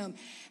with Him,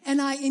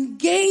 and I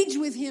engage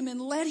with Him and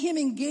let Him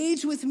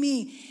engage with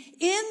me,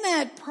 in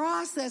that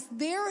process,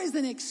 there is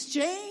an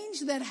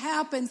exchange that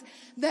happens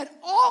that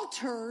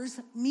alters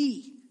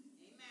me.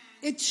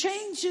 Amen. It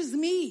changes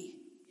me.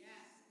 Yes.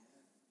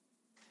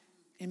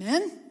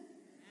 Amen? Amen?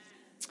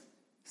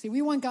 See,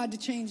 we want God to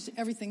change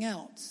everything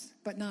else,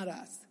 but not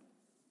us.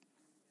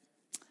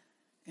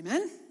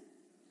 Amen?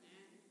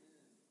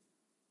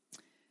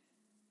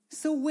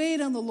 So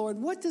wait on the Lord.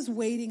 What does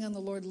waiting on the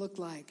Lord look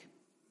like?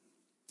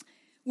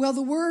 Well,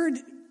 the word,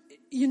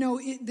 you know,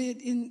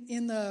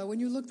 when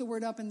you look the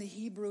word up in the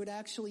Hebrew, it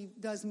actually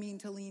does mean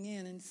to lean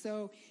in. And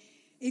so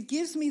it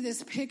gives me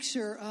this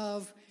picture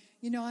of,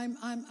 you know,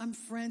 I'm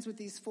friends with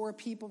these 4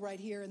 people right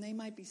here, and they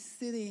might be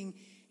sitting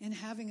and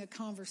having a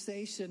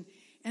conversation.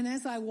 And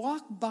as I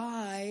walk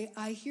by,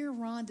 I hear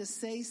Rhonda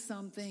say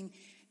something,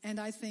 and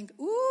I think,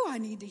 ooh, I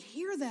need to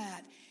hear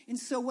that. And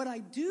so what I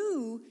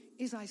do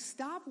is I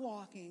stop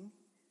walking,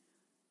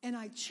 and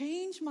I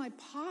change my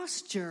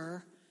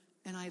posture,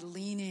 and I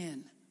lean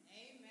in.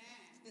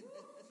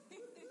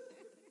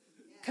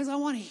 Because I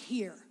want to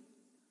hear.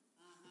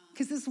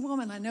 Because this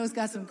woman I know has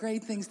got some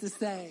great things to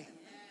say.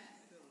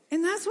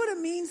 And that's what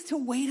it means to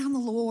wait on the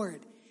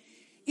Lord.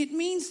 It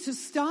means to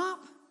stop.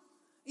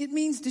 It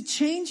means to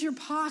change your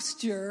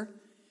posture.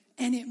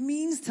 And it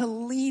means to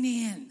lean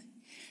in.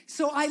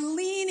 So I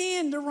lean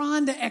in to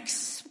Rhonda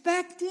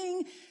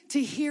expecting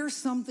to hear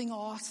something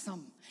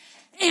awesome.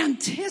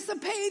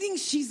 Anticipating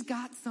she's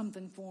got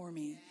something for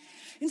me.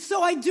 And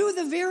so I do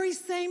the very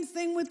same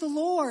thing with the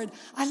Lord.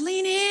 I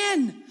lean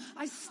in.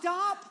 I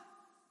stop,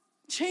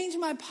 change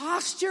my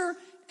posture,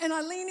 and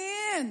I lean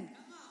in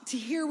to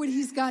hear what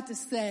He's got to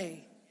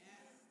say.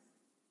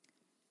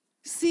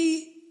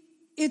 See,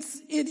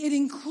 it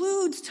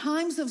includes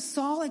times of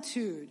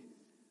solitude.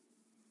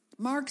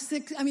 Matthew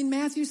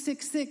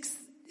 6:6,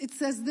 it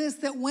says this,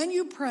 that when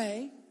you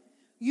pray,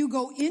 you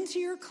go into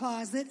your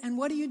closet, and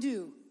what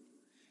do?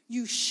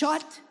 You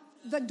shut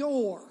the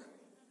door.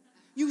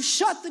 You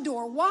shut the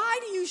door. Why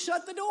do you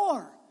shut the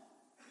door?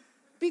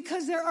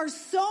 Because there are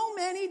so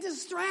many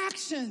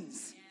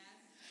distractions.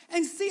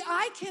 And see,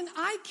 I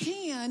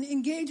can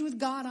engage with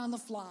God on the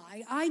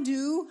fly. I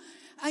do.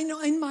 I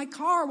know in my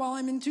car while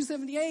I'm in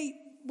 278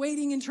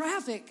 waiting in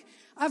traffic,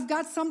 I've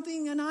got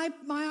something, and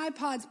my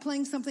iPod's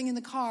playing something in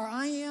the car.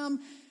 I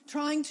am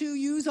trying to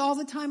use all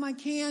the time I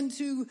can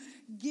to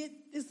get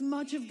as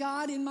much of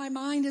God in my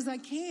mind as I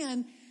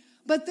can.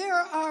 But there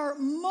are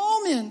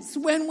moments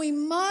when we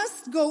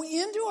must go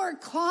into our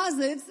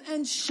closets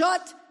and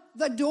shut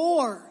the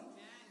door.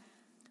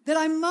 That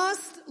I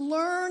must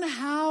learn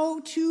how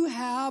to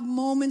have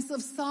moments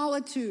of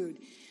solitude,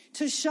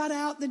 to shut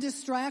out the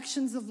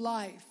distractions of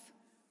life.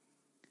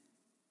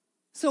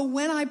 So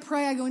when I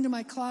pray, I go into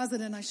my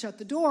closet and I shut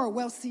the door.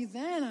 Well, see,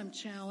 then I'm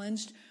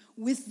challenged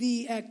with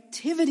the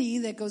activity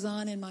that goes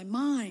on in my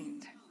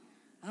mind.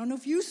 I don't know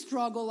if you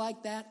struggle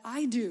like that.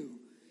 I do.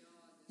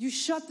 You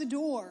shut the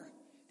door,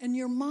 and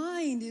your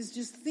mind is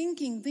just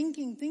thinking.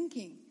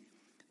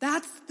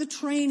 That's the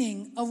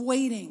training of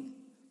waiting.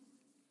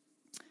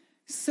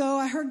 So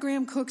I heard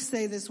Graham Cook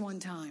say this one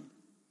time.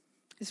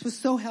 This was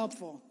so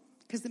helpful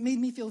because it made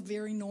me feel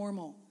very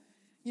normal.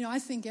 You know, I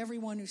think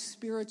everyone who's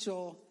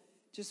spiritual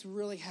just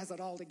really has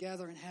it all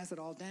together and has it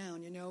all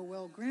down, you know.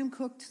 Well, Graham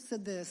Cook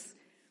said this.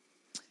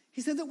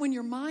 He said that when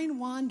your mind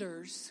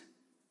wanders,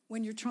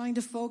 when you're trying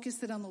to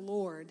focus it on the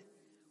Lord,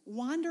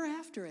 wander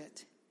after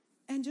it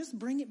and just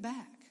bring it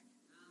back.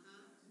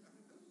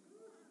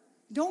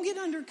 Don't get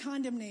under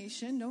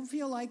condemnation. Don't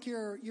feel like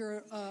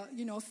you're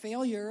a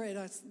failure at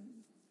a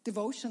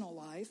devotional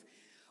life.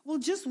 Well,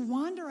 just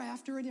wander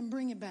after it and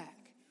bring it back.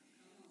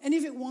 And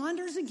if it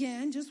wanders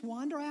again, just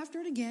wander after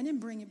it again and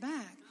bring it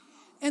back.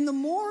 And the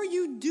more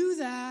you do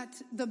that,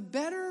 the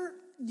better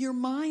your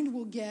mind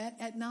will get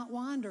at not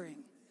wandering.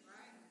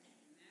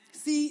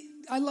 See,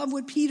 I love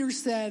what Peter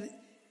said.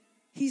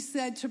 He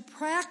said to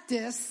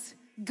practice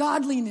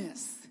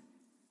godliness.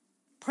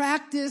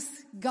 Practice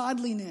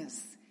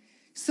godliness.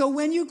 So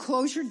when you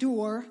close your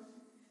door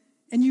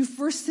and you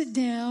first sit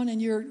down and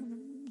you're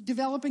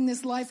developing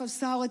this life of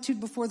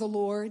solitude before the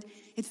Lord,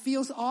 it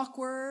feels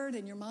awkward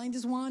and your mind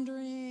is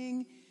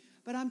wandering.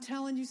 But I'm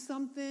telling you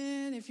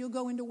something, if you'll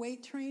go into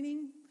weight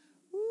training,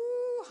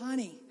 ooh,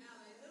 honey,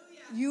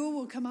 you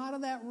will come out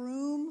of that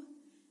room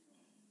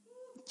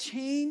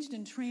changed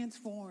and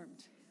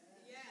transformed.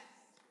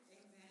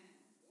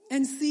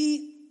 And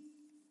see,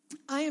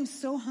 I am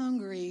so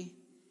hungry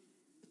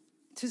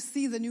to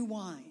see the new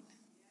wine.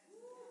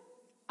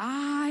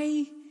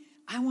 I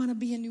want to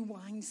be a new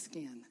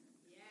wineskin.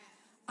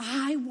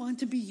 I want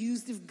to be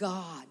used of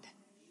God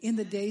in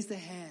the days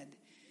ahead.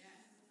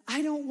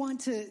 I don't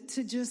want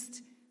to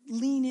just,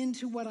 lean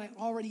into what I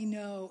already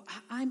know.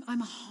 I'm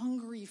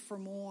hungry for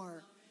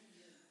more.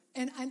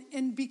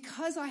 And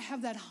because I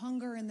have that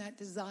hunger and that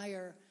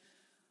desire,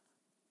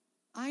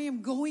 I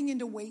am going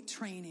into weight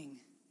training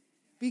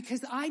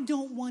because I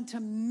don't want to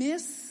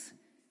miss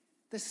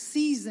the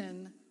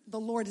season the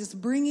Lord is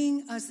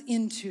bringing us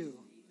into.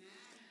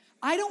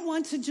 I don't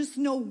want to just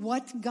know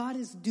what God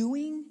is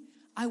doing.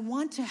 I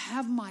want to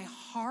have my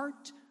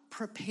heart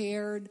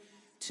prepared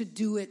to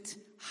do it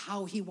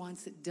how he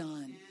wants it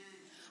done.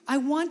 I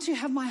want to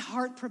have my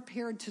heart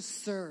prepared to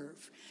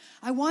serve.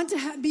 I want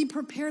to be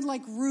prepared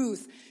like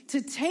Ruth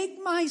to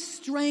take my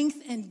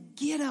strength and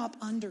get up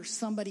under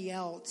somebody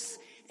else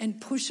and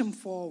push them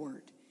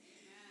forward.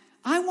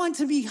 I want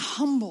to be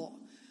humble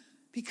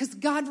because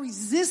God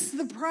resists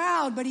the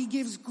proud, but he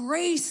gives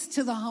grace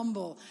to the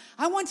humble.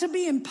 I want to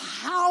be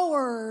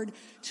empowered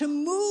to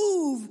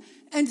move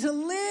and to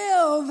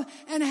live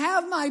and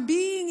have my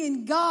being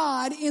in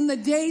God in the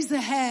days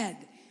ahead.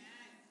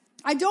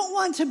 I don't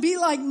want to be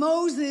like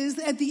Moses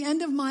at the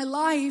end of my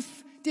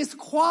life,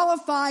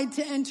 disqualified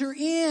to enter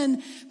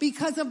in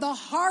because of the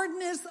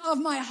hardness of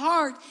my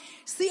heart.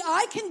 See,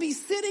 I can be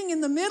sitting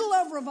in the middle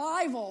of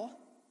revival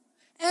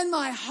and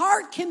my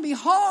heart can be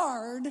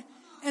hard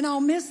and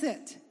I'll miss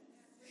it.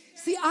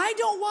 See, I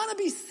don't want to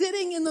be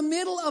sitting in the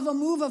middle of a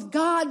move of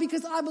God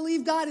because I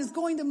believe God is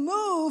going to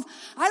move.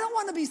 I don't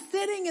want to be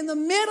sitting in the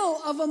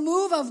middle of a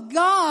move of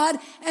God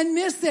and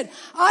miss it.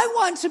 I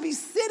want to be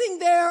sitting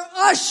there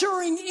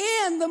ushering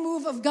in the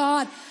move of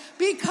God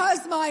because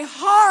my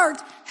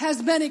heart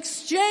has been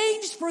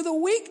exchanged for the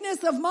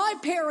weakness of my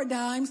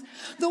paradigms,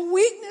 the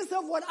weakness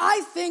of what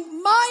I think,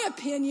 my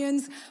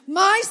opinions,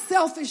 my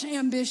selfish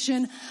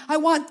ambition. I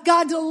want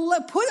God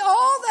to put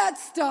all that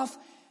stuff.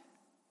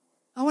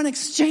 I want to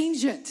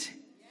exchange it.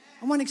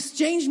 I want to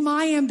exchange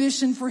my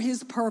ambition for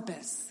his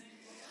purpose.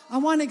 I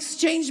want to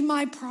exchange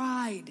my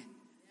pride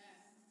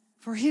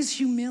for his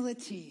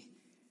humility.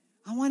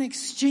 I want to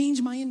exchange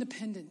my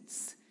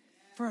independence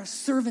for a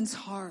servant's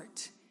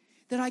heart,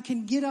 that I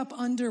can get up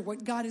under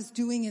what God is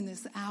doing in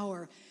this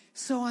hour.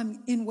 So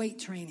I'm in weight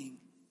training.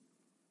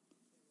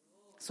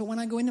 So when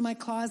I go into my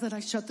closet, I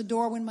shut the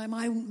door. When my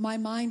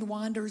mind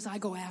wanders, I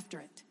go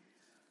after it.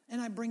 And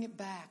I bring it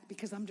back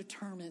because I'm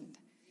determined.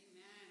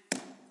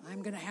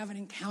 I'm going to have an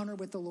encounter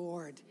with the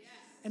Lord.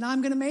 And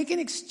I'm going to make an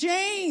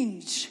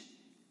exchange.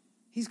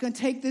 He's going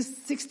to take this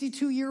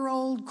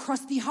 62-year-old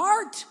crusty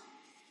heart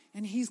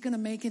and he's going to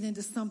make it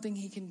into something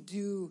he can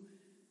do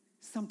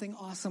something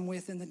awesome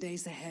with in the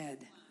days ahead.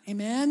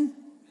 Amen?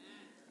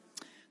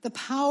 The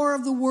power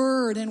of the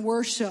word and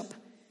worship.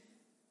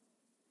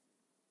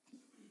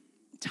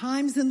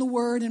 Times in the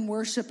word and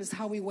worship is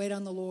how we wait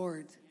on the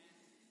Lord.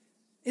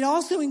 It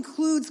also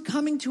includes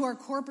coming to our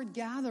corporate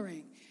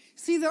gathering.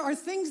 See, there are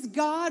things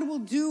God will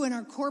do in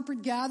our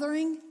corporate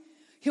gathering.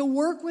 He'll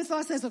work with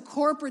us as a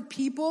corporate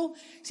people.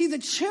 See, the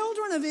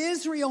children of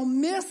Israel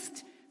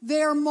missed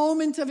their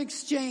moment of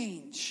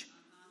exchange.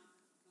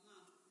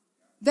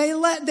 They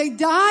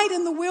died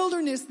in the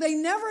wilderness. They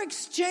never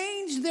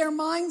exchanged their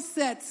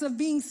mindsets of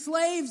being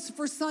slaves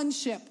for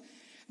sonship.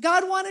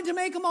 God wanted to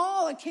make them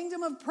all a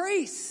kingdom of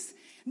priests.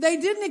 They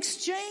didn't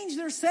exchange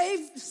their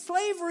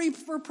slavery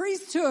for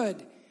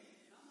priesthood.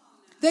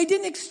 They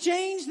didn't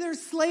exchange their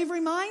slavery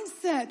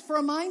mindset for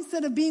a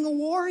mindset of being a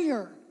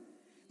warrior.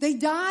 They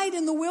died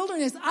in the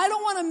wilderness. I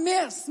don't want to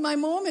miss my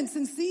moments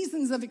and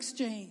seasons of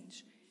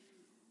exchange.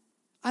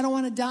 I don't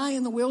want to die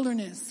in the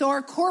wilderness. So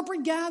our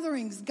corporate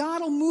gatherings,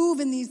 God will move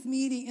in these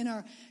meetings, in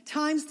our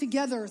times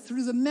together,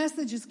 through the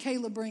messages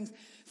Caleb brings,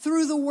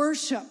 through the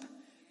worship.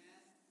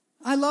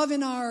 I love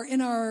in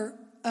our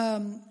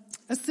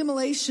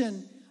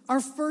assimilation, our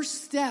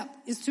first step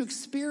is to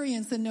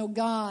experience and know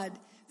God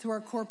through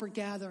our corporate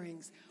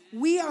gatherings.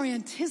 We are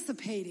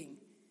anticipating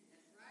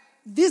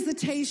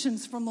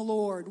visitations from the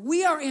Lord.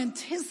 We are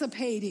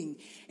anticipating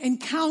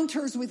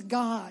encounters with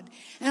God.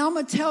 And I'm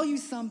going to tell you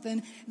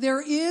something.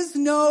 There is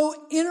no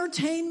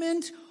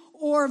entertainment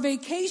or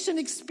vacation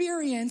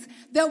experience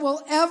that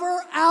will ever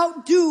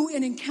outdo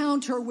an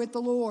encounter with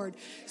the Lord.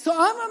 So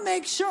I'm going to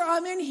make sure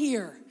I'm in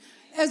here.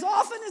 As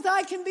often as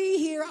I can be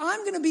here,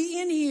 I'm going to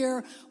be in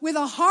here with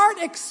a heart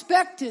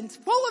expectant,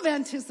 full of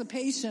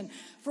anticipation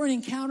for an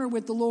encounter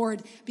with the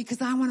Lord,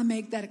 because I want to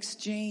make that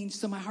exchange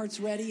so my heart's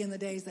ready in the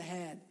days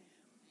ahead.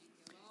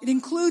 It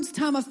includes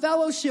time of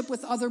fellowship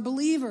with other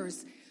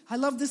believers. I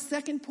love the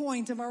second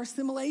point of our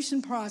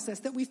assimilation process,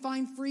 that we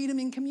find freedom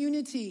in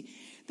community,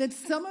 that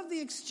some of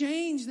the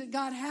exchange that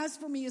God has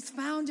for me is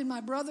found in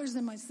my brothers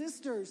and my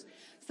sisters.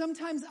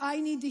 Sometimes I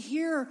need to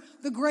hear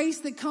the grace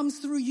that comes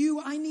through you.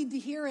 I need to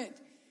hear it.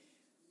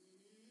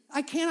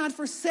 I cannot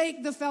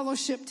forsake the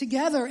fellowship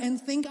together and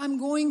think I'm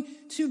going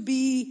to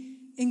be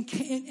in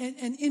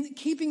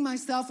keeping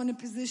myself in a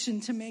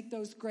position to make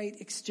those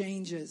great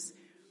exchanges.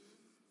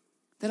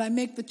 That I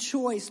make the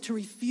choice to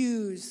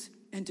refuse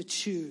and to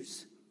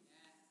choose.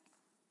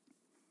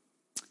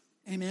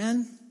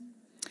 Amen.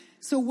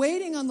 So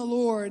waiting on the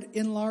Lord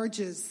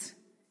enlarges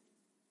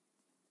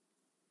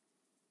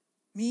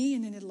me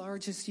and it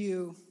enlarges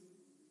you.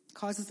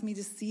 Causes me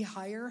to see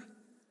higher,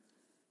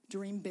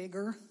 dream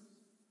bigger.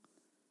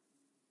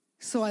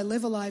 So I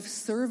live a life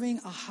serving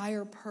a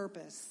higher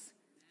purpose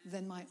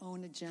than my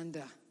own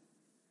agenda.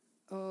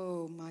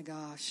 Oh my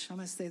gosh, I'm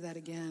going to say that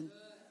again.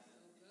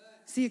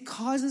 See, it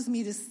causes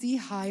me to see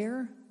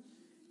higher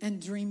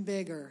and dream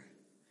bigger.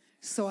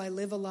 So I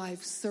live a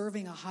life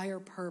serving a higher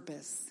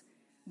purpose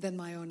than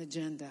my own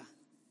agenda.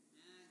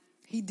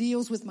 He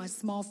deals with my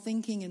small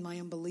thinking and my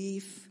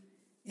unbelief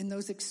in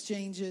those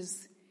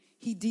exchanges.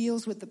 He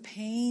deals with the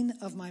pain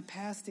of my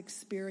past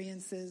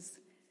experiences.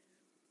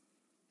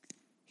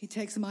 He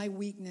takes my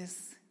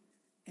weakness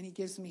and he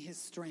gives me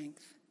his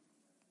strength.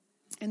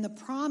 And the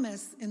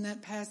promise in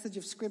that passage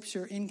of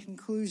Scripture, in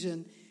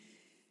conclusion,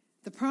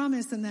 the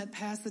promise in that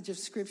passage of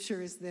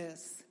Scripture is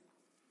this: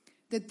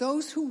 that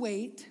those who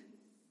wait,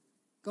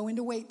 go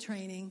into weight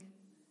training,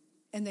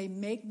 and they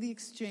make the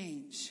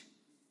exchange,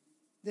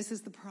 this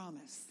is the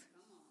promise,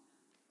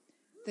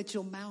 that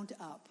you'll mount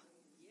up.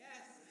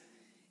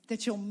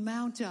 That you'll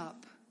mount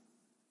up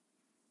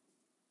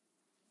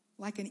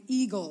like an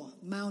eagle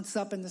mounts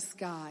up in the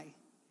sky.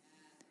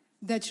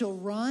 That you'll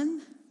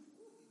run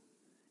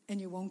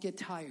and you won't get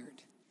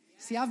tired.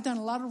 See, I've done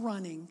a lot of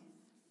running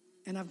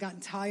and I've gotten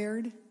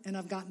tired and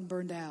I've gotten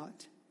burned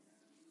out.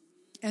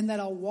 And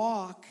that I'll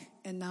walk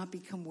and not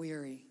become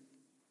weary.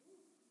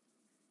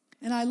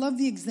 And I love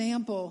the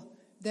example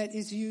that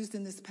is used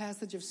in this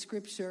passage of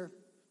Scripture.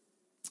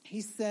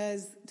 He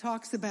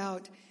talks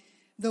about,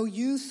 though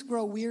youths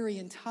grow weary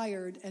and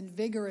tired, and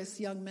vigorous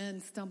young men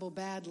stumble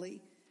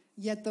badly,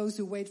 yet those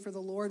who wait for the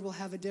Lord will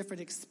have a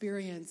different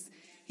experience.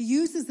 He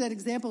uses that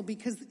example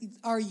because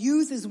our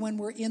youth is when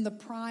we're in the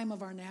prime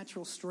of our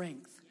natural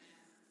strength.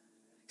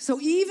 So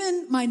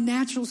even my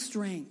natural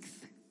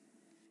strength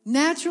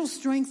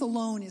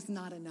alone is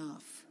not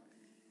enough.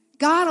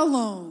 God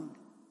alone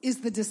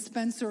is the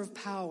dispenser of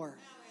power.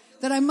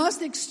 That I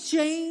must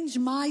exchange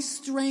my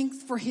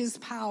strength for his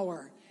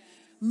power.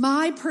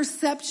 My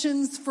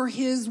perceptions for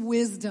his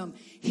wisdom,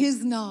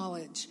 his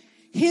knowledge,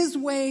 his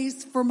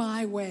ways for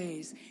my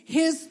ways,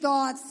 his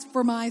thoughts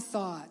for my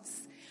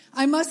thoughts.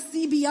 I must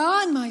see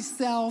beyond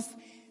myself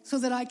so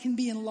that I can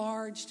be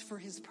enlarged for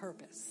his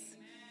purpose.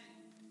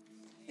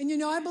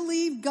 And I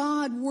believe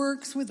God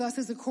works with us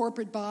as a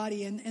corporate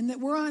body and that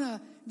we're on a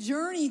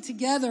journey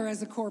together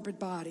as a corporate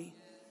body.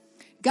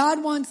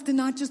 God wants to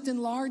not just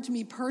enlarge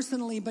me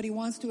personally, but he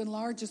wants to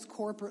enlarge us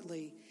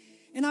corporately.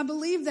 And I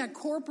believe that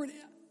corporate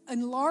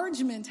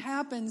enlargement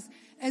happens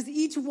as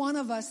each one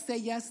of us say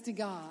yes to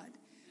God.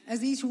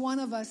 As each one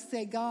of us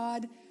say,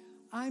 God,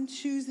 I'm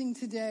choosing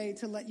today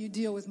to let you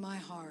deal with my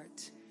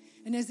heart.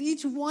 And as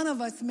each one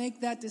of us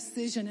make that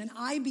decision and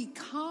I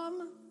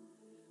become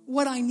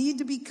what I need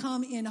to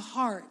become in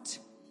heart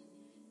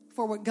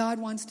for what God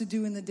wants to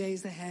do in the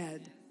days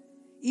ahead.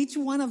 Each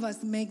one of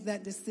us make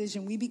that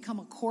decision. We become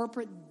a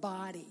corporate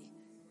body,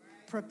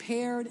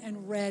 prepared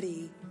and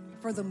ready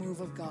for the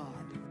move of God.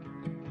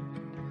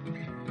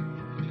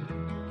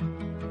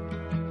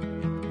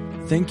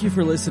 Thank you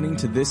for listening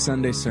to this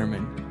Sunday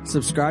sermon.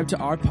 Subscribe to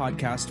our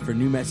podcast for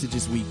new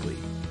messages weekly.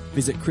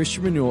 Visit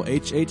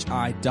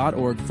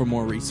ChristianRenewalHHI.org for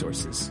more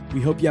resources.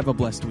 We hope you have a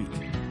blessed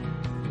week.